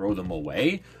habits and throw them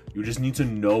away. You just need to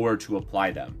know where to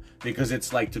apply them. Because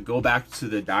it's like, to go back to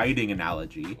the dieting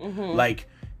analogy, like,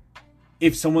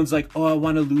 if someone's like, oh, I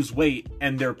want to lose weight,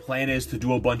 and their plan is to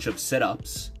do a bunch of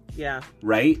sit-ups, yeah,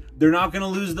 right? They're not going to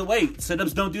lose the weight.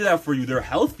 Sit-ups don't do that for you. They're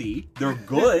healthy. They're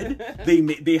good.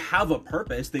 They have a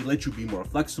purpose. They let you be more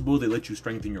flexible. They let you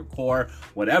strengthen your core,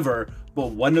 whatever.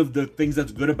 But one of the things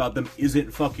that's good about them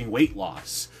isn't fucking weight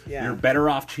loss. Yeah. You're better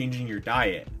off changing your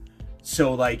diet.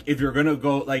 So, like, if you're going to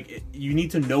go, like, you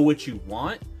need to know what you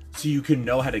want so you can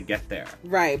know how to get there.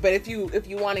 Right, but if you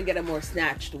want to get a more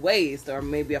snatched waist or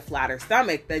maybe a flatter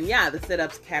stomach, then yeah, the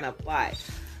sit-ups can apply.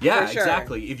 Yeah, sure.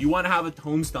 Exactly. If you want to have a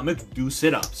toned stomach, do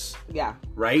sit-ups. Yeah.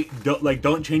 Right?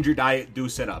 Don't change your diet, do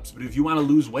sit-ups. But if you want to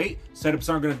lose weight, sit-ups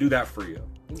aren't going to do that for you.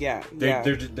 Yeah.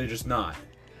 They're just not.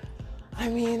 I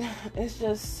mean, it's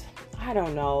just, I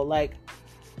don't know. Like,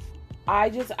 I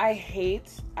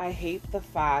hate the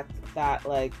fact that,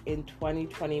 like, in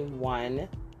 2021,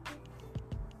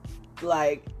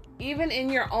 like, even in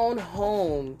your own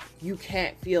home, you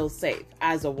can't feel safe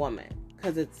as a woman.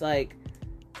 Because it's like,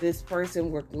 this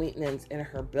person worked maintenance in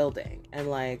her building, and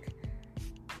like,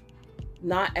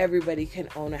 not everybody can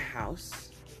own a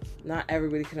house. Not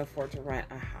everybody can afford to rent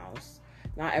a house.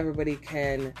 Not everybody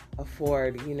can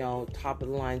afford, top of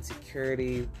the line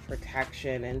security,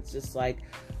 protection. And it's just like,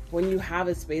 when you have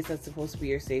a space that's supposed to be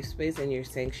your safe space and your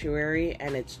sanctuary,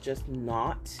 and it's just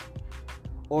not,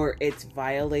 or it's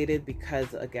violated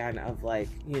because, again, of like,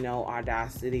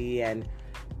 audacity and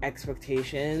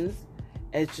expectations,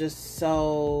 it's just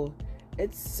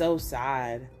it's so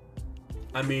sad.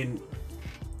 I mean,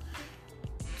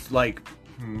 like,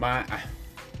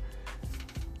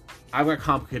 I've got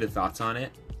complicated thoughts on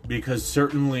it, because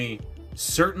certainly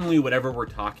whatever we're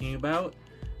talking about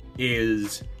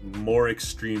is more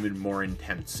extreme and more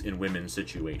intense in women's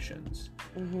situations.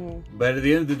 Mm-hmm. But at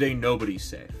the end of the day, nobody's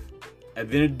safe. At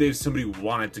the end of the day, if somebody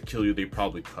wanted to kill you, they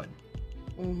probably could.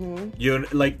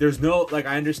 Mm-hmm. Like, there's no, like,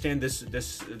 I understand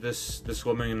this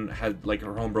woman had, like,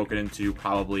 her home broken into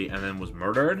probably, and then was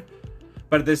murdered.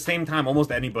 But at the same time,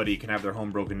 almost anybody can have their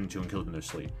home broken into and killed in their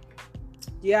sleep.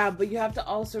 Yeah, but you have to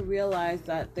also realize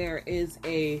that there is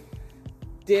a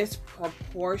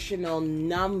disproportional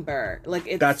number. Like,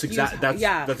 it's that's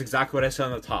exactly what I said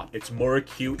on the top. It's more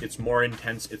acute, it's more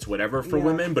intense, it's whatever for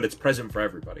women, but it's present for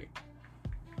everybody.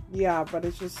 Yeah, but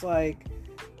it's just like,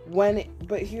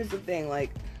 but here's the thing,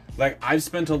 like I've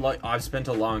spent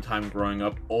a long time growing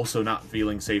up also not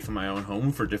feeling safe in my own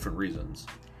home for different reasons.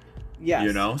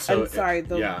 Yes. So I'm sorry,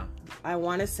 yeah. I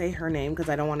want to say her name because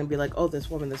I don't want to be like, oh,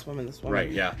 this woman. Right,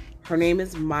 yeah. Her name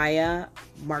is Maya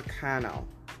Marcano.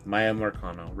 Maya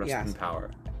Marcano, rest in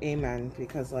power. Amen,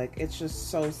 because, like, it's just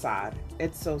so sad.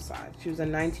 It's so sad. She was a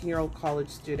 19-year-old college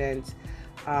student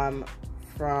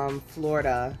from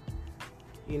Florida,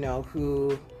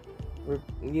 who,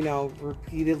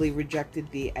 repeatedly rejected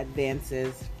the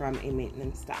advances from a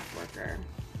maintenance staff worker.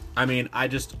 I mean, I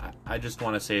just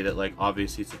want to say that, like,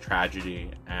 obviously it's a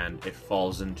tragedy and it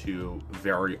falls into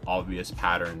very obvious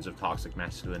patterns of toxic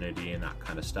masculinity and that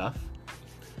kind of stuff.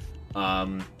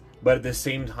 But at the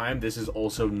same time, this is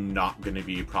also not going to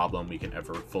be a problem we can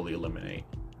ever fully eliminate.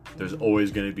 There's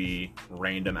always going to be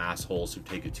random assholes who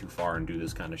take it too far and do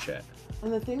this kind of shit.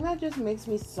 And the thing that just makes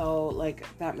me so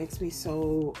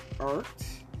irked,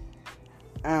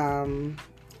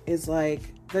 is like,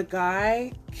 the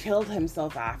guy killed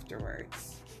himself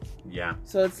afterwards. Yeah.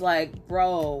 So it's like,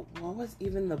 bro, what was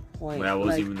even the point? Yeah, what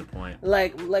was even the point?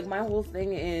 Like my whole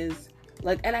thing is,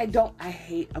 like,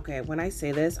 and when I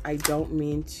say this, I don't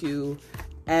mean to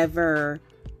ever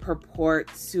purport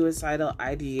suicidal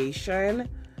ideation,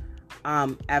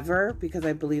 ever, because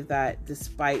I believe that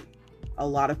despite a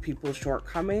lot of people's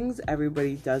shortcomings,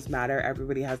 everybody does matter.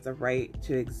 Everybody has the right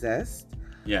to exist.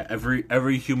 Yeah,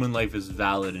 every human life is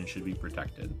valid and should be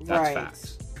protected. That's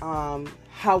facts.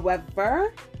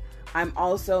 However, I'm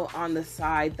also on the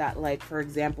side that, like, for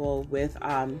example, with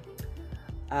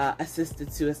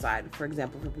assisted suicide, for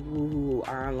example, for people who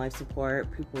are on life support,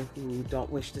 people who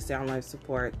don't wish to stay on life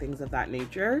support, things of that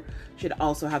nature, should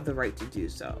also have the right to do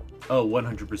so. Oh,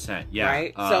 100%. Yeah.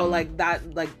 Right? So, like,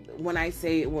 that, like, when I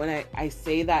say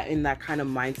that in that kind of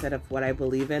mindset of what I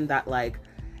believe in, that, like,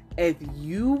 if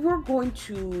you were going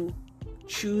to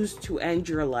choose to end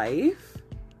your life,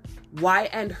 why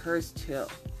end hers too?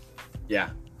 Yeah.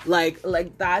 Like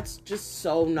that's just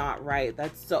so not right.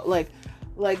 That's so, like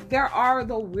there are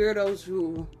the weirdos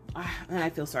who, and I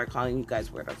feel sorry calling you guys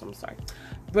weirdos, I'm sorry.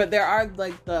 But there are,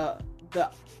 like, the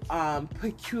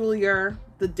peculiar,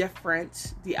 the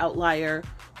different, the outlier,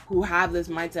 who have this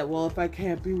mindset, well, if I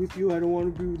can't be with you, I don't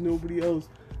want to be with nobody else.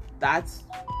 That's,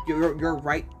 you're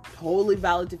right. Totally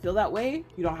valid to feel that way.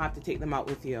 You don't have to take them out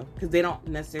with you because they don't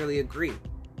necessarily agree.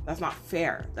 That's not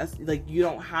fair. That's, like, you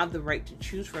don't have the right to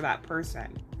choose for that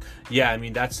person. Yeah, I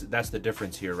mean, that's the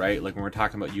difference here, right? Like, when we're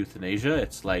talking about euthanasia,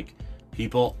 it's like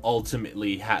people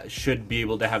ultimately should be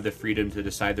able to have the freedom to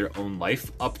decide their own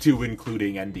life, up to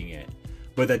including ending it.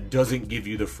 But that doesn't give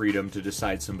you the freedom to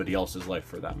decide somebody else's life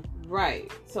for them.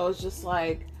 Right. So it's just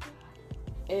like,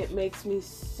 it makes me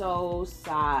so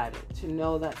sad to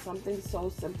know that something so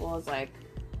simple as, like,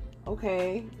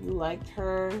 okay, you liked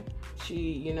her, she,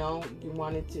 you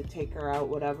wanted to take her out,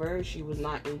 whatever, she was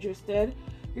not interested.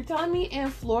 You're telling me in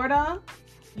Florida,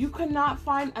 you could not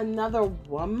find another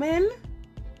woman?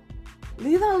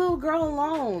 Leave that little girl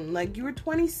alone. Like, you were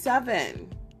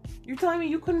 27. You're telling me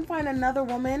you couldn't find another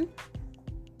woman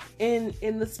in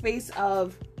the space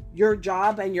of your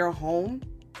job and your home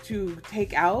to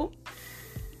take out?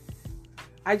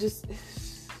 I just, man,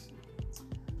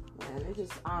 it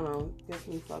just, I don't know, gets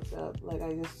me fucked up. Like,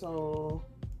 I get so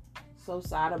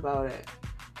sad about it.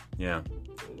 Yeah.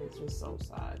 It makes me so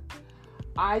sad.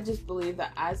 I just believe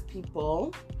that as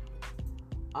people,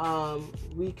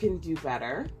 we can do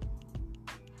better,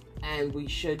 and we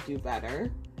should do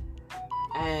better,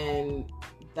 and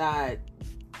that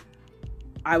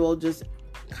I will just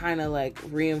kind of like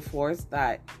reinforce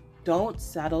that don't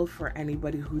settle for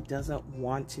anybody who doesn't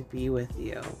want to be with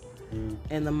you.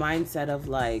 In the mindset of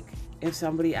like, if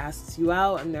somebody asks you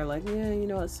out and they're like, yeah, you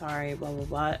know what, sorry, blah, blah,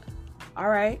 blah. All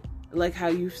right. Like how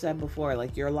you said before,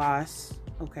 like your loss.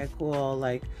 Okay, cool.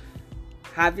 Like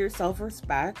have your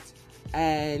self-respect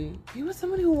and be with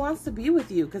somebody who wants to be with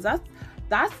you. Cause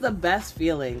that's the best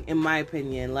feeling in my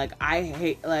opinion. Like I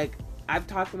hate, like I've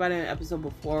talked about it in an episode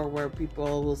before where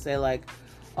people will say like,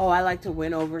 oh, I like to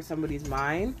win over somebody's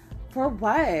mind. For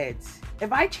what?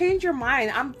 If I change your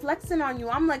mind, I'm flexing on you.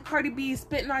 I'm like Cardi B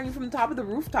spitting on you from the top of the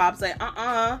rooftops. Like,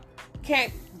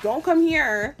 don't come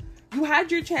here. You had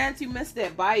your chance, you missed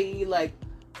it. Bye. Like,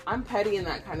 I'm petty in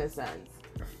that kind of sense.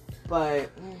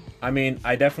 But I mean,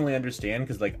 I definitely understand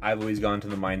because like I've always gone to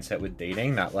the mindset with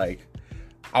dating that like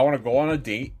I want to go on a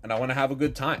date and I want to have a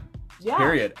good time. Yeah.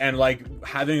 Period. And like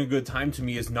having a good time to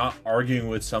me is not arguing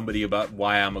with somebody about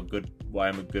why I'm a good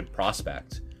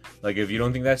prospect. Like, if you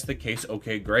don't think that's the case,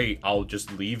 okay, great. I'll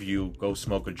just leave you, go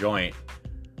smoke a joint,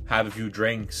 have a few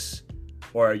drinks,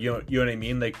 or, you know what I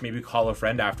mean? Like, maybe call a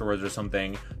friend afterwards or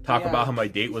something, talk about how my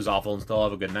date was awful and still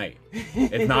have a good night.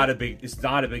 It's not a big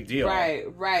deal.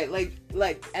 Right.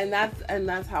 Like, and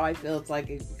that's how I feel. It's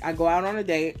like, I go out on a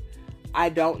date, I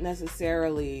don't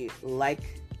necessarily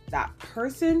like that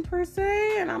person per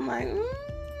se, and I'm like,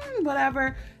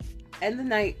 whatever. End the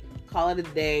night, call it a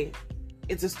day.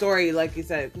 It's a story, like you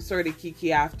said, a story to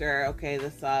kiki after, okay,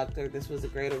 this sucked, or this was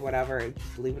great, or whatever, and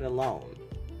just leave it alone.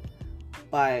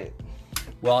 But...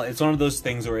 Well, it's one of those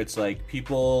things where it's like,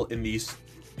 people in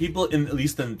at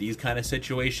least in these kind of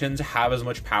situations, have as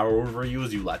much power over you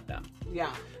as you let them.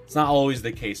 Yeah. It's not always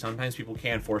the case. Sometimes people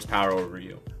can force power over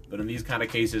you. But in these kind of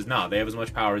cases, no, they have as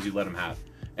much power as you let them have.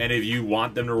 And if you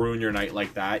want them to ruin your night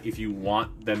like that, if you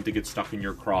want them to get stuck in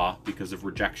your craw because of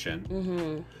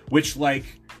rejection, which, like...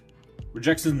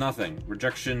 Rejection is nothing.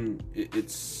 Rejection, it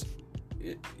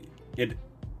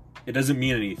doesn't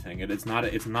mean anything. It's not,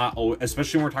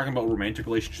 especially when we're talking about romantic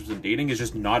relationships and dating, it's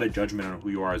just not a judgment on who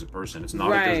you are as a person. It's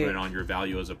not a judgment on your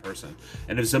value as a person.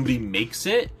 And if somebody makes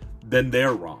it, then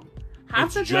they're wrong.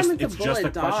 Half the time it's a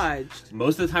bullet dodged.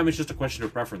 Most of the time it's just a question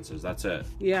of preferences. That's it.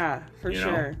 Yeah, for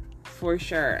sure. For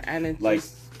sure. And it's like,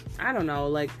 just, I don't know,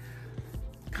 like,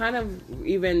 kind of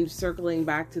even circling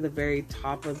back to the very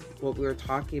top of what we were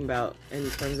talking about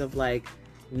in terms of like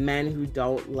men who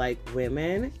don't like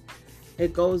women,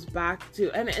 it goes back to,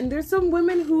 and there's some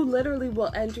women who literally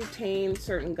will entertain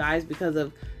certain guys because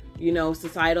of, you know,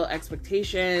 societal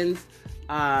expectations,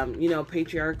 you know,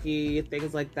 patriarchy,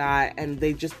 things like that, and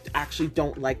they just actually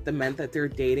don't like the men that they're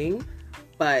dating,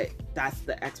 but that's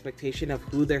the expectation of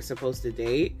who they're supposed to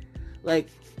date. Like,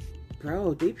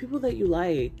 bro, date people that you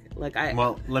like.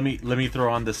 Well, let me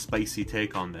throw on the spicy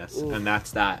take on this. Oof. And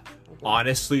that's that. Okay.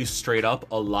 Honestly, straight up,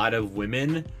 a lot of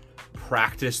women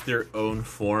practice their own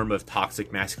form of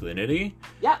toxic masculinity.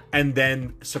 Yeah. And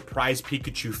then surprise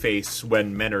Pikachu face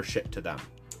when men are shit to them.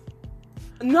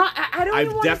 No, I don't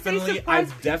even want to say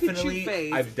surprise Pikachu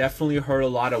face. I've definitely heard a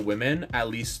lot of women, at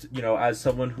least, you know, as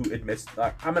someone who admits,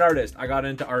 I'm an artist. I got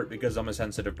into art because I'm a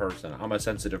sensitive person.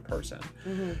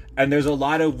 And there's a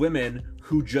lot of women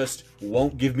who just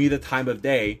won't give me the time of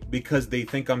day because they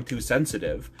think I'm too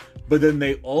sensitive. But then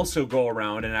they also go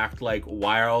around and act like,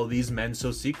 why are all these men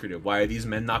so secretive? Why are these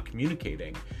men not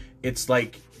communicating? It's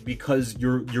like, because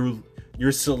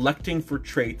you're selecting for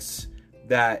traits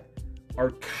that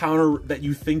are that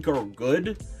you think are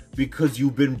good because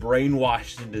you've been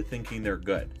brainwashed into thinking they're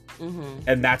good.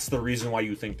 And that's the reason why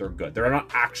you think they're good. They're not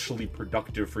actually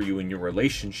productive for you in your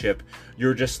relationship.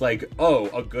 You're just like, oh,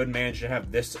 a good man should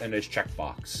have this in his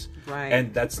checkbox. Right.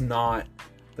 And that's not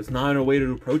a way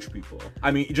to approach people.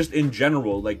 I mean, just in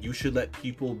general, like, you should let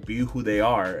people be who they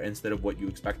are instead of what you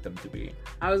expect them to be.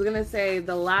 I was gonna say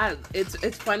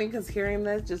it's funny because hearing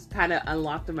this just kind of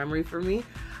unlocked a memory for me.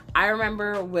 I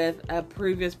remember with a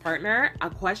previous partner, a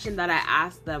question that I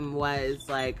asked them was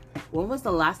like, when was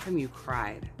the last time you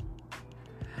cried?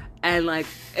 And like,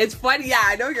 it's funny. Yeah,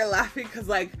 I know you're laughing because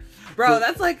like, bro,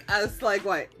 that's like us, like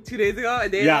what, 2 days ago? A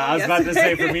day ago? Yeah, I was about to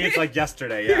say, for me, it's like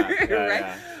yesterday. Yeah. Right?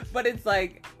 Yeah. But it's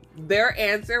like, their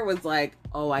answer was like,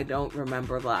 oh, I don't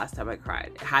remember the last time I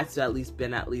cried. It has to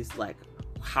been at least like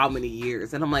how many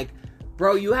years? And I'm like,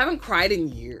 bro, you haven't cried in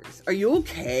years. Are you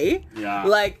okay? Yeah.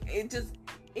 Like,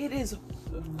 it is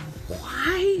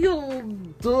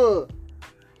wild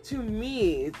to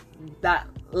me that,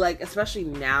 like, especially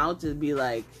now, to be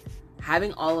like,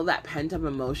 having all of that pent up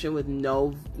emotion with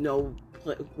no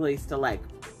place to like,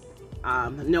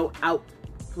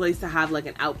 place to have like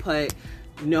an output,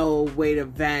 no way to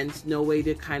vent, no way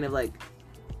to kind of like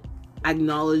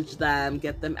acknowledge them,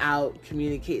 get them out,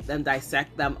 communicate them,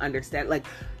 dissect them, understand. Like,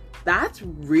 that's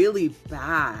really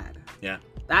bad. Yeah.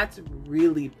 That's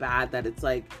really bad that it's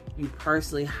like you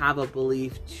personally have a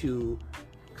belief to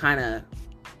kind of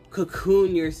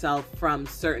cocoon yourself from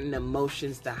certain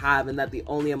emotions to have, and that the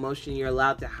only emotion you're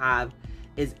allowed to have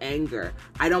is anger.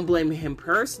 I don't blame him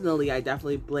personally. I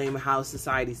definitely blame how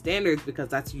society standards, because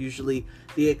that's usually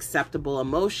the acceptable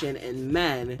emotion in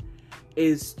men,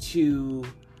 is to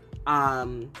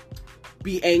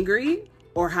be angry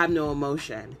or have no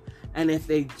emotion. And if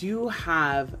they do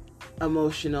have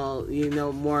emotional,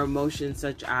 more emotions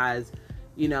such as,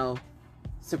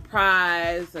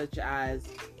 surprise, such as,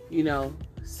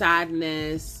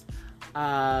 sadness,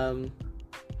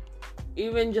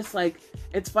 even just like,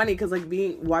 it's funny because like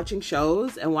watching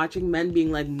shows and watching men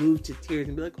being like moved to tears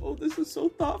and be like, oh, this is so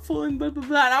thoughtful and blah blah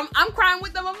blah, and I'm crying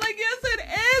with them. I'm like, yes it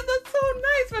is, that's so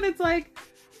nice. But it's like,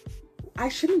 I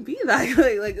shouldn't be that.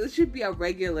 like it should be a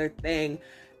regular thing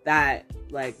that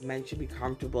like men should be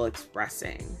comfortable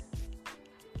expressing.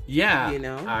 Yeah.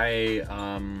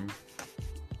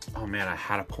 Oh man, I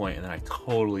had a point and then I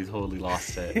totally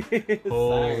lost it.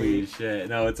 Holy shit.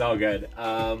 No, it's all good.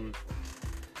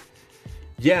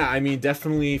 Yeah, I mean,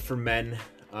 definitely for men.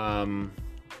 Oh,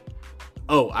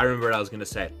 I remember what I was gonna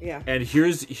say. Yeah. And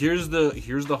here's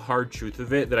the hard truth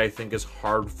of it that I think is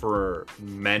hard for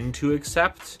men to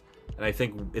accept, and I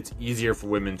think it's easier for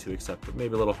women to accept, but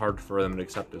maybe a little hard for them to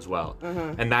accept as well.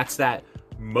 Uh-huh. And that's that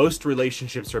most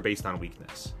relationships are based on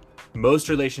weakness. Most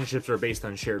relationships are based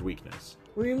on shared weakness.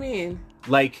 What do you mean?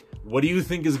 Like, what do you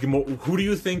think is who do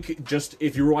you think, just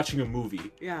if you were watching a movie,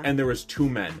 yeah, and there was two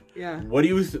men, yeah, what do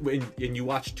you and you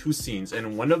watch two scenes,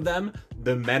 and one of them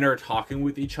the men are talking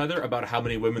with each other about how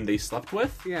many women they slept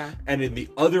with, yeah, and in the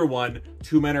other one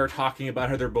two men are talking about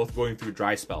how they're both going through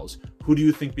dry spells, who do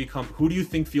you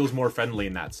think feels more friendly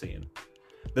in that scene?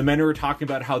 The men who are talking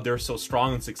about how they're so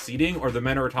strong and succeeding, or the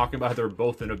men who are talking about how they're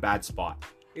both in a bad spot?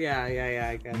 Yeah,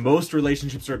 I guess. Most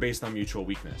relationships are based on mutual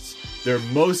weakness. They're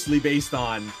mostly based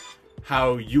on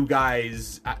how you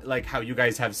guys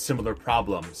have similar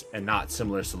problems and not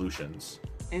similar solutions.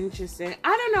 Interesting.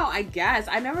 I don't know, I guess.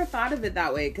 I never thought of it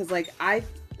that way, because like I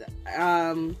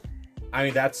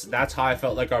mean, that's how I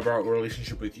felt like about our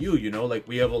relationship with you, like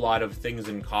we have a lot of things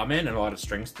in common and a lot of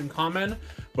strengths in common,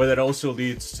 but that also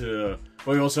leads to,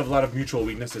 we also have a lot of mutual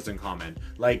weaknesses in common.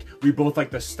 Like, we both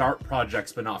like to start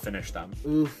projects but not finish them.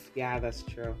 Oof, yeah, that's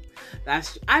true.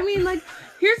 I mean, like,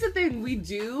 here's the thing, we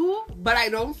do, but I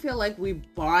don't feel like we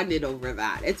bonded over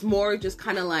that. It's more just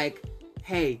kind of like,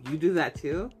 hey, you do that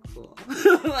too? Cool.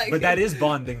 Like, but that is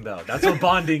bonding, though. That's what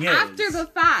bonding is. After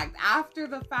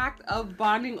the fact of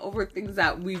bonding over things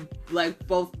that we like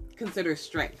both consider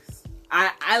strengths.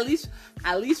 At least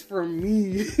for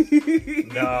me.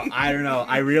 No, I don't know.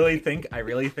 I really think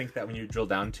that when you drill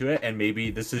down to it, and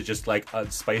maybe this is just like a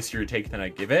spicier take than I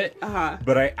give it,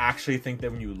 but I actually think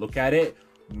that when you look at it,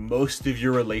 most of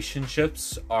your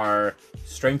relationships are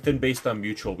strengthened based on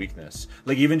mutual weakness.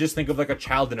 Like, even just think of like a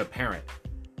child and a parent.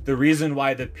 The reason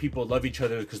why the people love each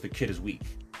other is because the kid is weak.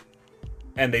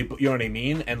 And you know what I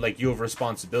mean? And like, you have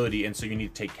responsibility, and so you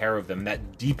need to take care of them.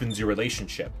 That deepens your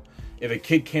relationship. If a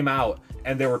kid came out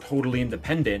and they were totally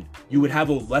independent, you would have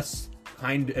a less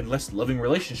kind and less loving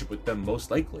relationship with them,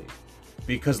 most likely.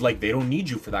 Because like, they don't need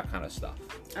you for that kind of stuff.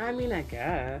 I mean, I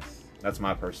guess. That's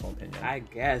my personal opinion. I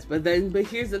guess. But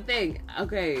here's the thing.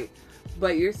 Okay,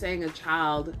 but you're saying a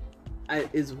child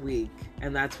is weak,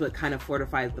 and that's what kind of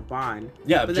fortifies the bond.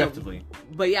 Yeah, objectively.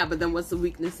 But then what's the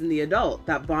weakness in the adult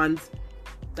that bonds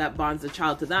the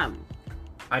child to them?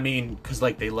 I mean, because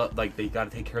like, they got to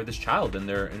take care of this child, and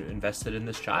they're invested in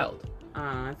this child.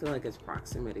 I feel like it's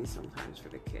proximity sometimes for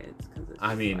the kids.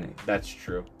 That's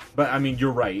true. But I mean,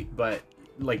 you're right. But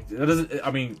like, that doesn't.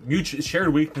 I mean,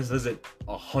 shared weakness doesn't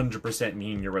 100%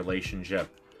 mean your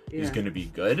relationship is going to be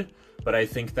good. But I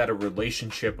think that a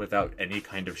relationship without any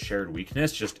kind of shared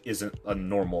weakness just isn't a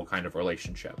normal kind of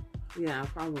relationship. Yeah,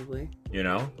 probably.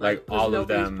 Like all of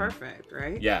them. Perfect,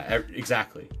 right? Yeah,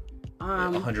 exactly.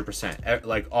 100%.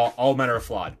 Like, all men are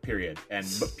flawed, period. And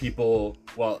people,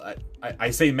 well,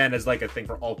 I say men as like a thing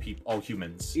for all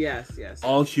humans. Yes.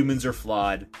 All humans are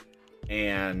flawed,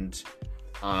 and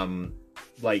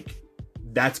like,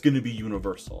 that's going to be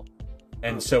universal.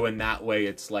 And so in that way,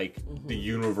 it's like the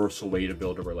universal way to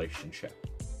build a relationship.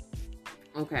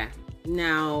 Okay.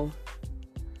 Now,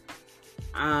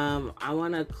 I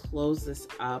want to close this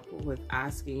up with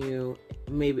asking you,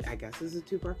 maybe, I guess this is a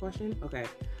two-part question. Okay.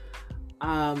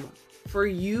 For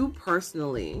you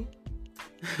personally,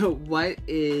 what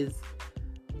is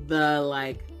the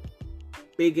like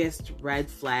biggest red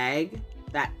flag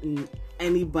that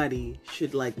anybody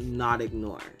should like not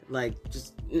ignore? Like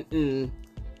just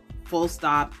full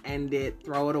stop, end it,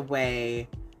 throw it away.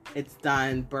 It's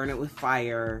done. Burn it with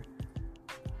fire.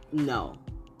 No.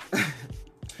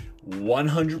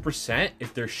 100%.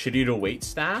 If they're shitty to wait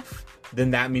staff,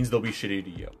 then that means they'll be shitty to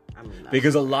you. I mean,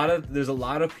 because there's a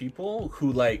lot of people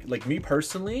who like me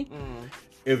personally.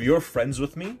 If you're friends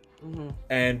with me,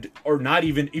 and or not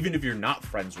even if you're not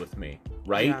friends with me,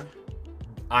 right? Yeah.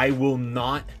 I will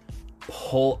not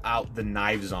pull out the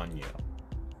knives on you.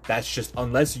 That's just,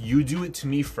 unless you do it to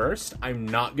me first, I'm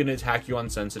not going to attack you on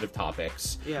sensitive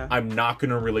topics. Yeah. I'm not going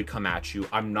to really come at you.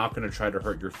 I'm not going to try to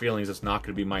hurt your feelings. It's not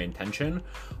going to be my intention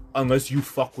unless you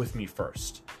fuck with me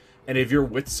first. And if you're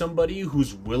with somebody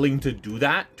who's willing to do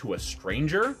that to a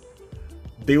stranger,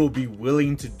 they will be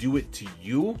willing to do it to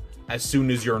you as soon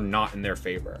as you're not in their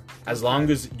favor. As long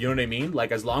as, you know what I mean?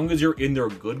 Like, as long as you're in their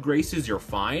good graces, you're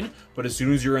fine. But as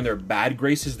soon as you're in their bad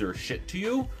graces, they're shit to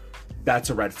you.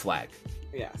 That's a red flag.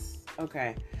 Yes.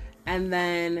 Okay. And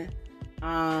then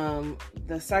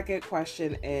the second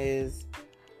question is,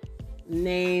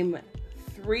 name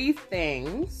 3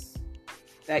 things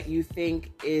that you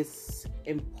think is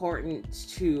important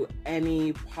to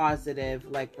any positive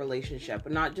like relationship,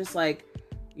 but not just like,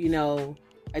 you know,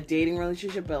 a dating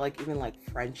relationship, but like even like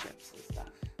friendships and stuff.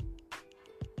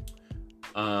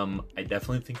 I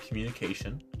definitely think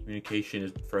communication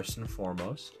is first and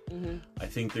foremost. I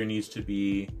think there needs to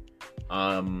be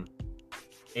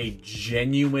a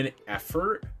genuine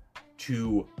effort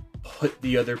to put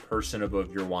the other person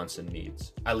above your wants and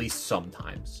needs, at least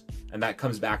sometimes. And that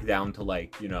comes back down to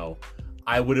like, you know,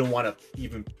 I wouldn't want to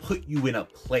even put you in a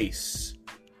place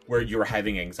where you're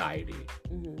having anxiety,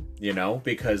 you know,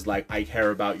 because like I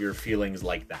care about your feelings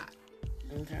like that.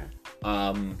 Okay.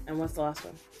 And what's the last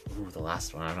one? Ooh, the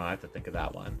last one. I don't know. I have to think of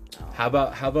that one. Oh. How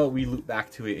about we loop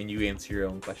back to it and you answer your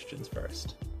own questions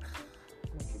first?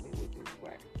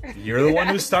 You're the one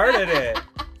who started it.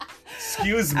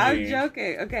 Excuse me. I'm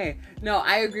joking. Okay. No,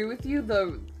 I agree with you.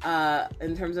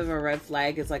 In terms of a red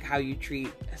flag, is like how you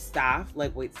treat staff,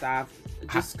 like wait staff,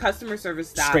 just customer service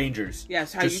staff. Strangers.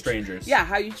 Yes. Just strangers. Yeah,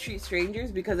 how you treat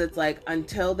strangers, because it's like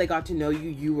until they got to know you,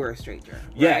 you were a stranger.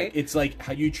 Right? Yeah, it's like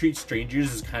how you treat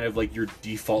strangers is kind of like your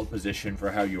default position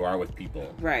for how you are with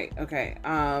people. Right. Okay.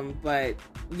 But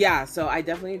yeah, so I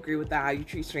definitely agree with that. How you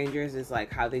treat strangers is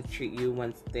like how they treat you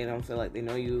once they don't feel like they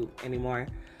know you anymore.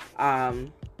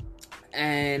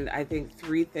 And I think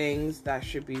 3 things that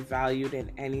should be valued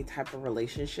in any type of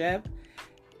relationship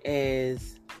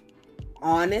is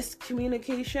honest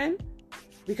communication.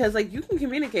 Because like you can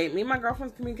communicate. Me and my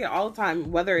girlfriends communicate all the time.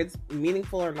 Whether it's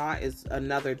meaningful or not is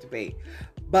another debate.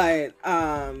 But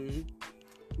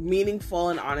meaningful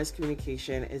and honest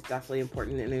communication is definitely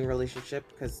important in a relationship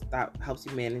because that helps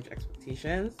you manage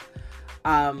expectations.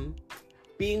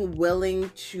 Being willing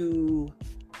to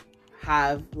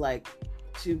have like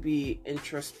to be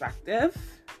introspective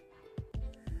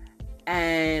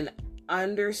and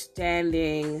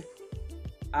understanding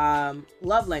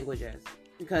love languages,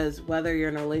 because whether you're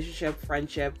in a relationship,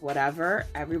 friendship, whatever,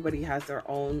 everybody has their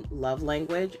own love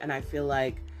language, and I feel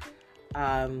like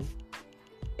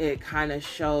it kind of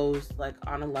shows like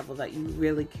on a level that you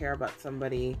really care about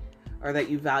somebody or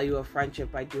that you value a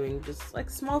friendship by doing just like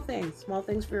small things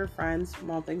for your friends,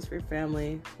 small things for your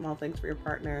family, small things for your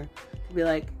partner, to be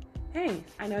like, hey,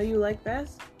 I know you like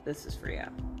this. This is for you.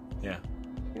 Yeah.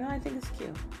 You know, I think it's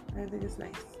cute. I think it's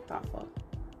nice, thoughtful.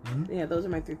 Yeah, those are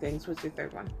my 3 things. What's your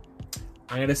third one?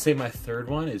 I'm going to say my third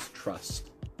one is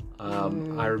trust.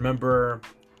 I remember,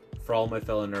 for all my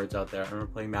fellow nerds out there, I remember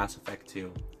playing Mass Effect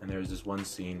 2, and there's this one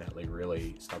scene that like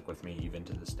really stuck with me even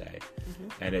to this day.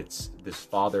 And it's this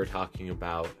father talking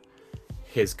about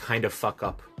his kind of fuck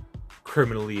up,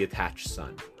 criminally attached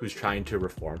son who's trying to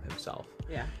reform himself.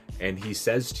 Yeah. And he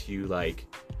says to you like,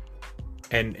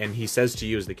 and he says to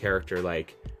you as the character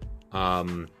like,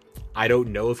 I don't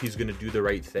know if he's gonna do the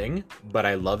right thing, but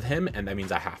I love him, and that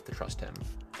means I have to trust him.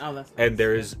 Oh, that's nice. And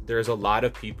there's a lot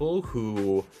of people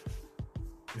who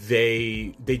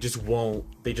they just won't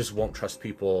trust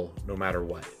people no matter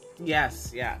what.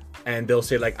 Yes, yeah. And they'll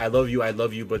say like, I love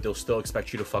you, but they'll still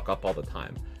expect you to fuck up all the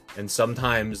time. And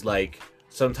sometimes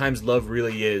love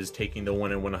really is taking the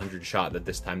 1 in 100 shot that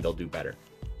this time they'll do better.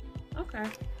 Okay.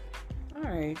 All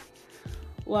right.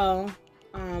 Well,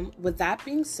 with that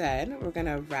being said, we're going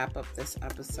to wrap up this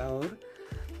episode.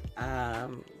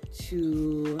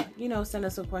 to, send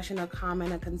us a question, a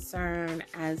comment, a concern,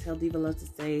 as Hill Diva loves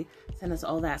to say, send us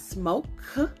all that smoke.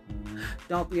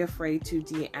 Don't be afraid to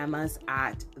DM us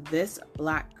at This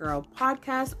Black Girl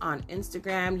Podcast on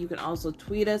Instagram. You can also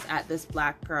tweet us at This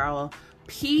Black Girl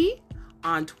P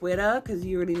on Twitter, because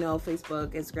you already know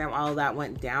Facebook, Instagram, all of that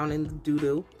went down in the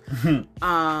doo-doo.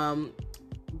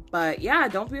 But yeah,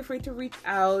 don't be afraid to reach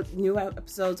out. New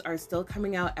episodes are still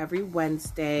coming out every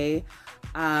Wednesday.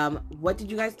 What did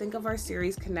you guys think of our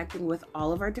series connecting with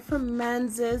all of our different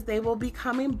menses? They will be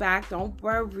coming back, don't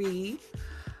worry.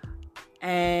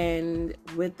 And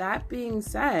with that being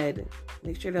said,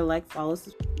 make sure to like, follow,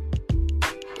 subscribe.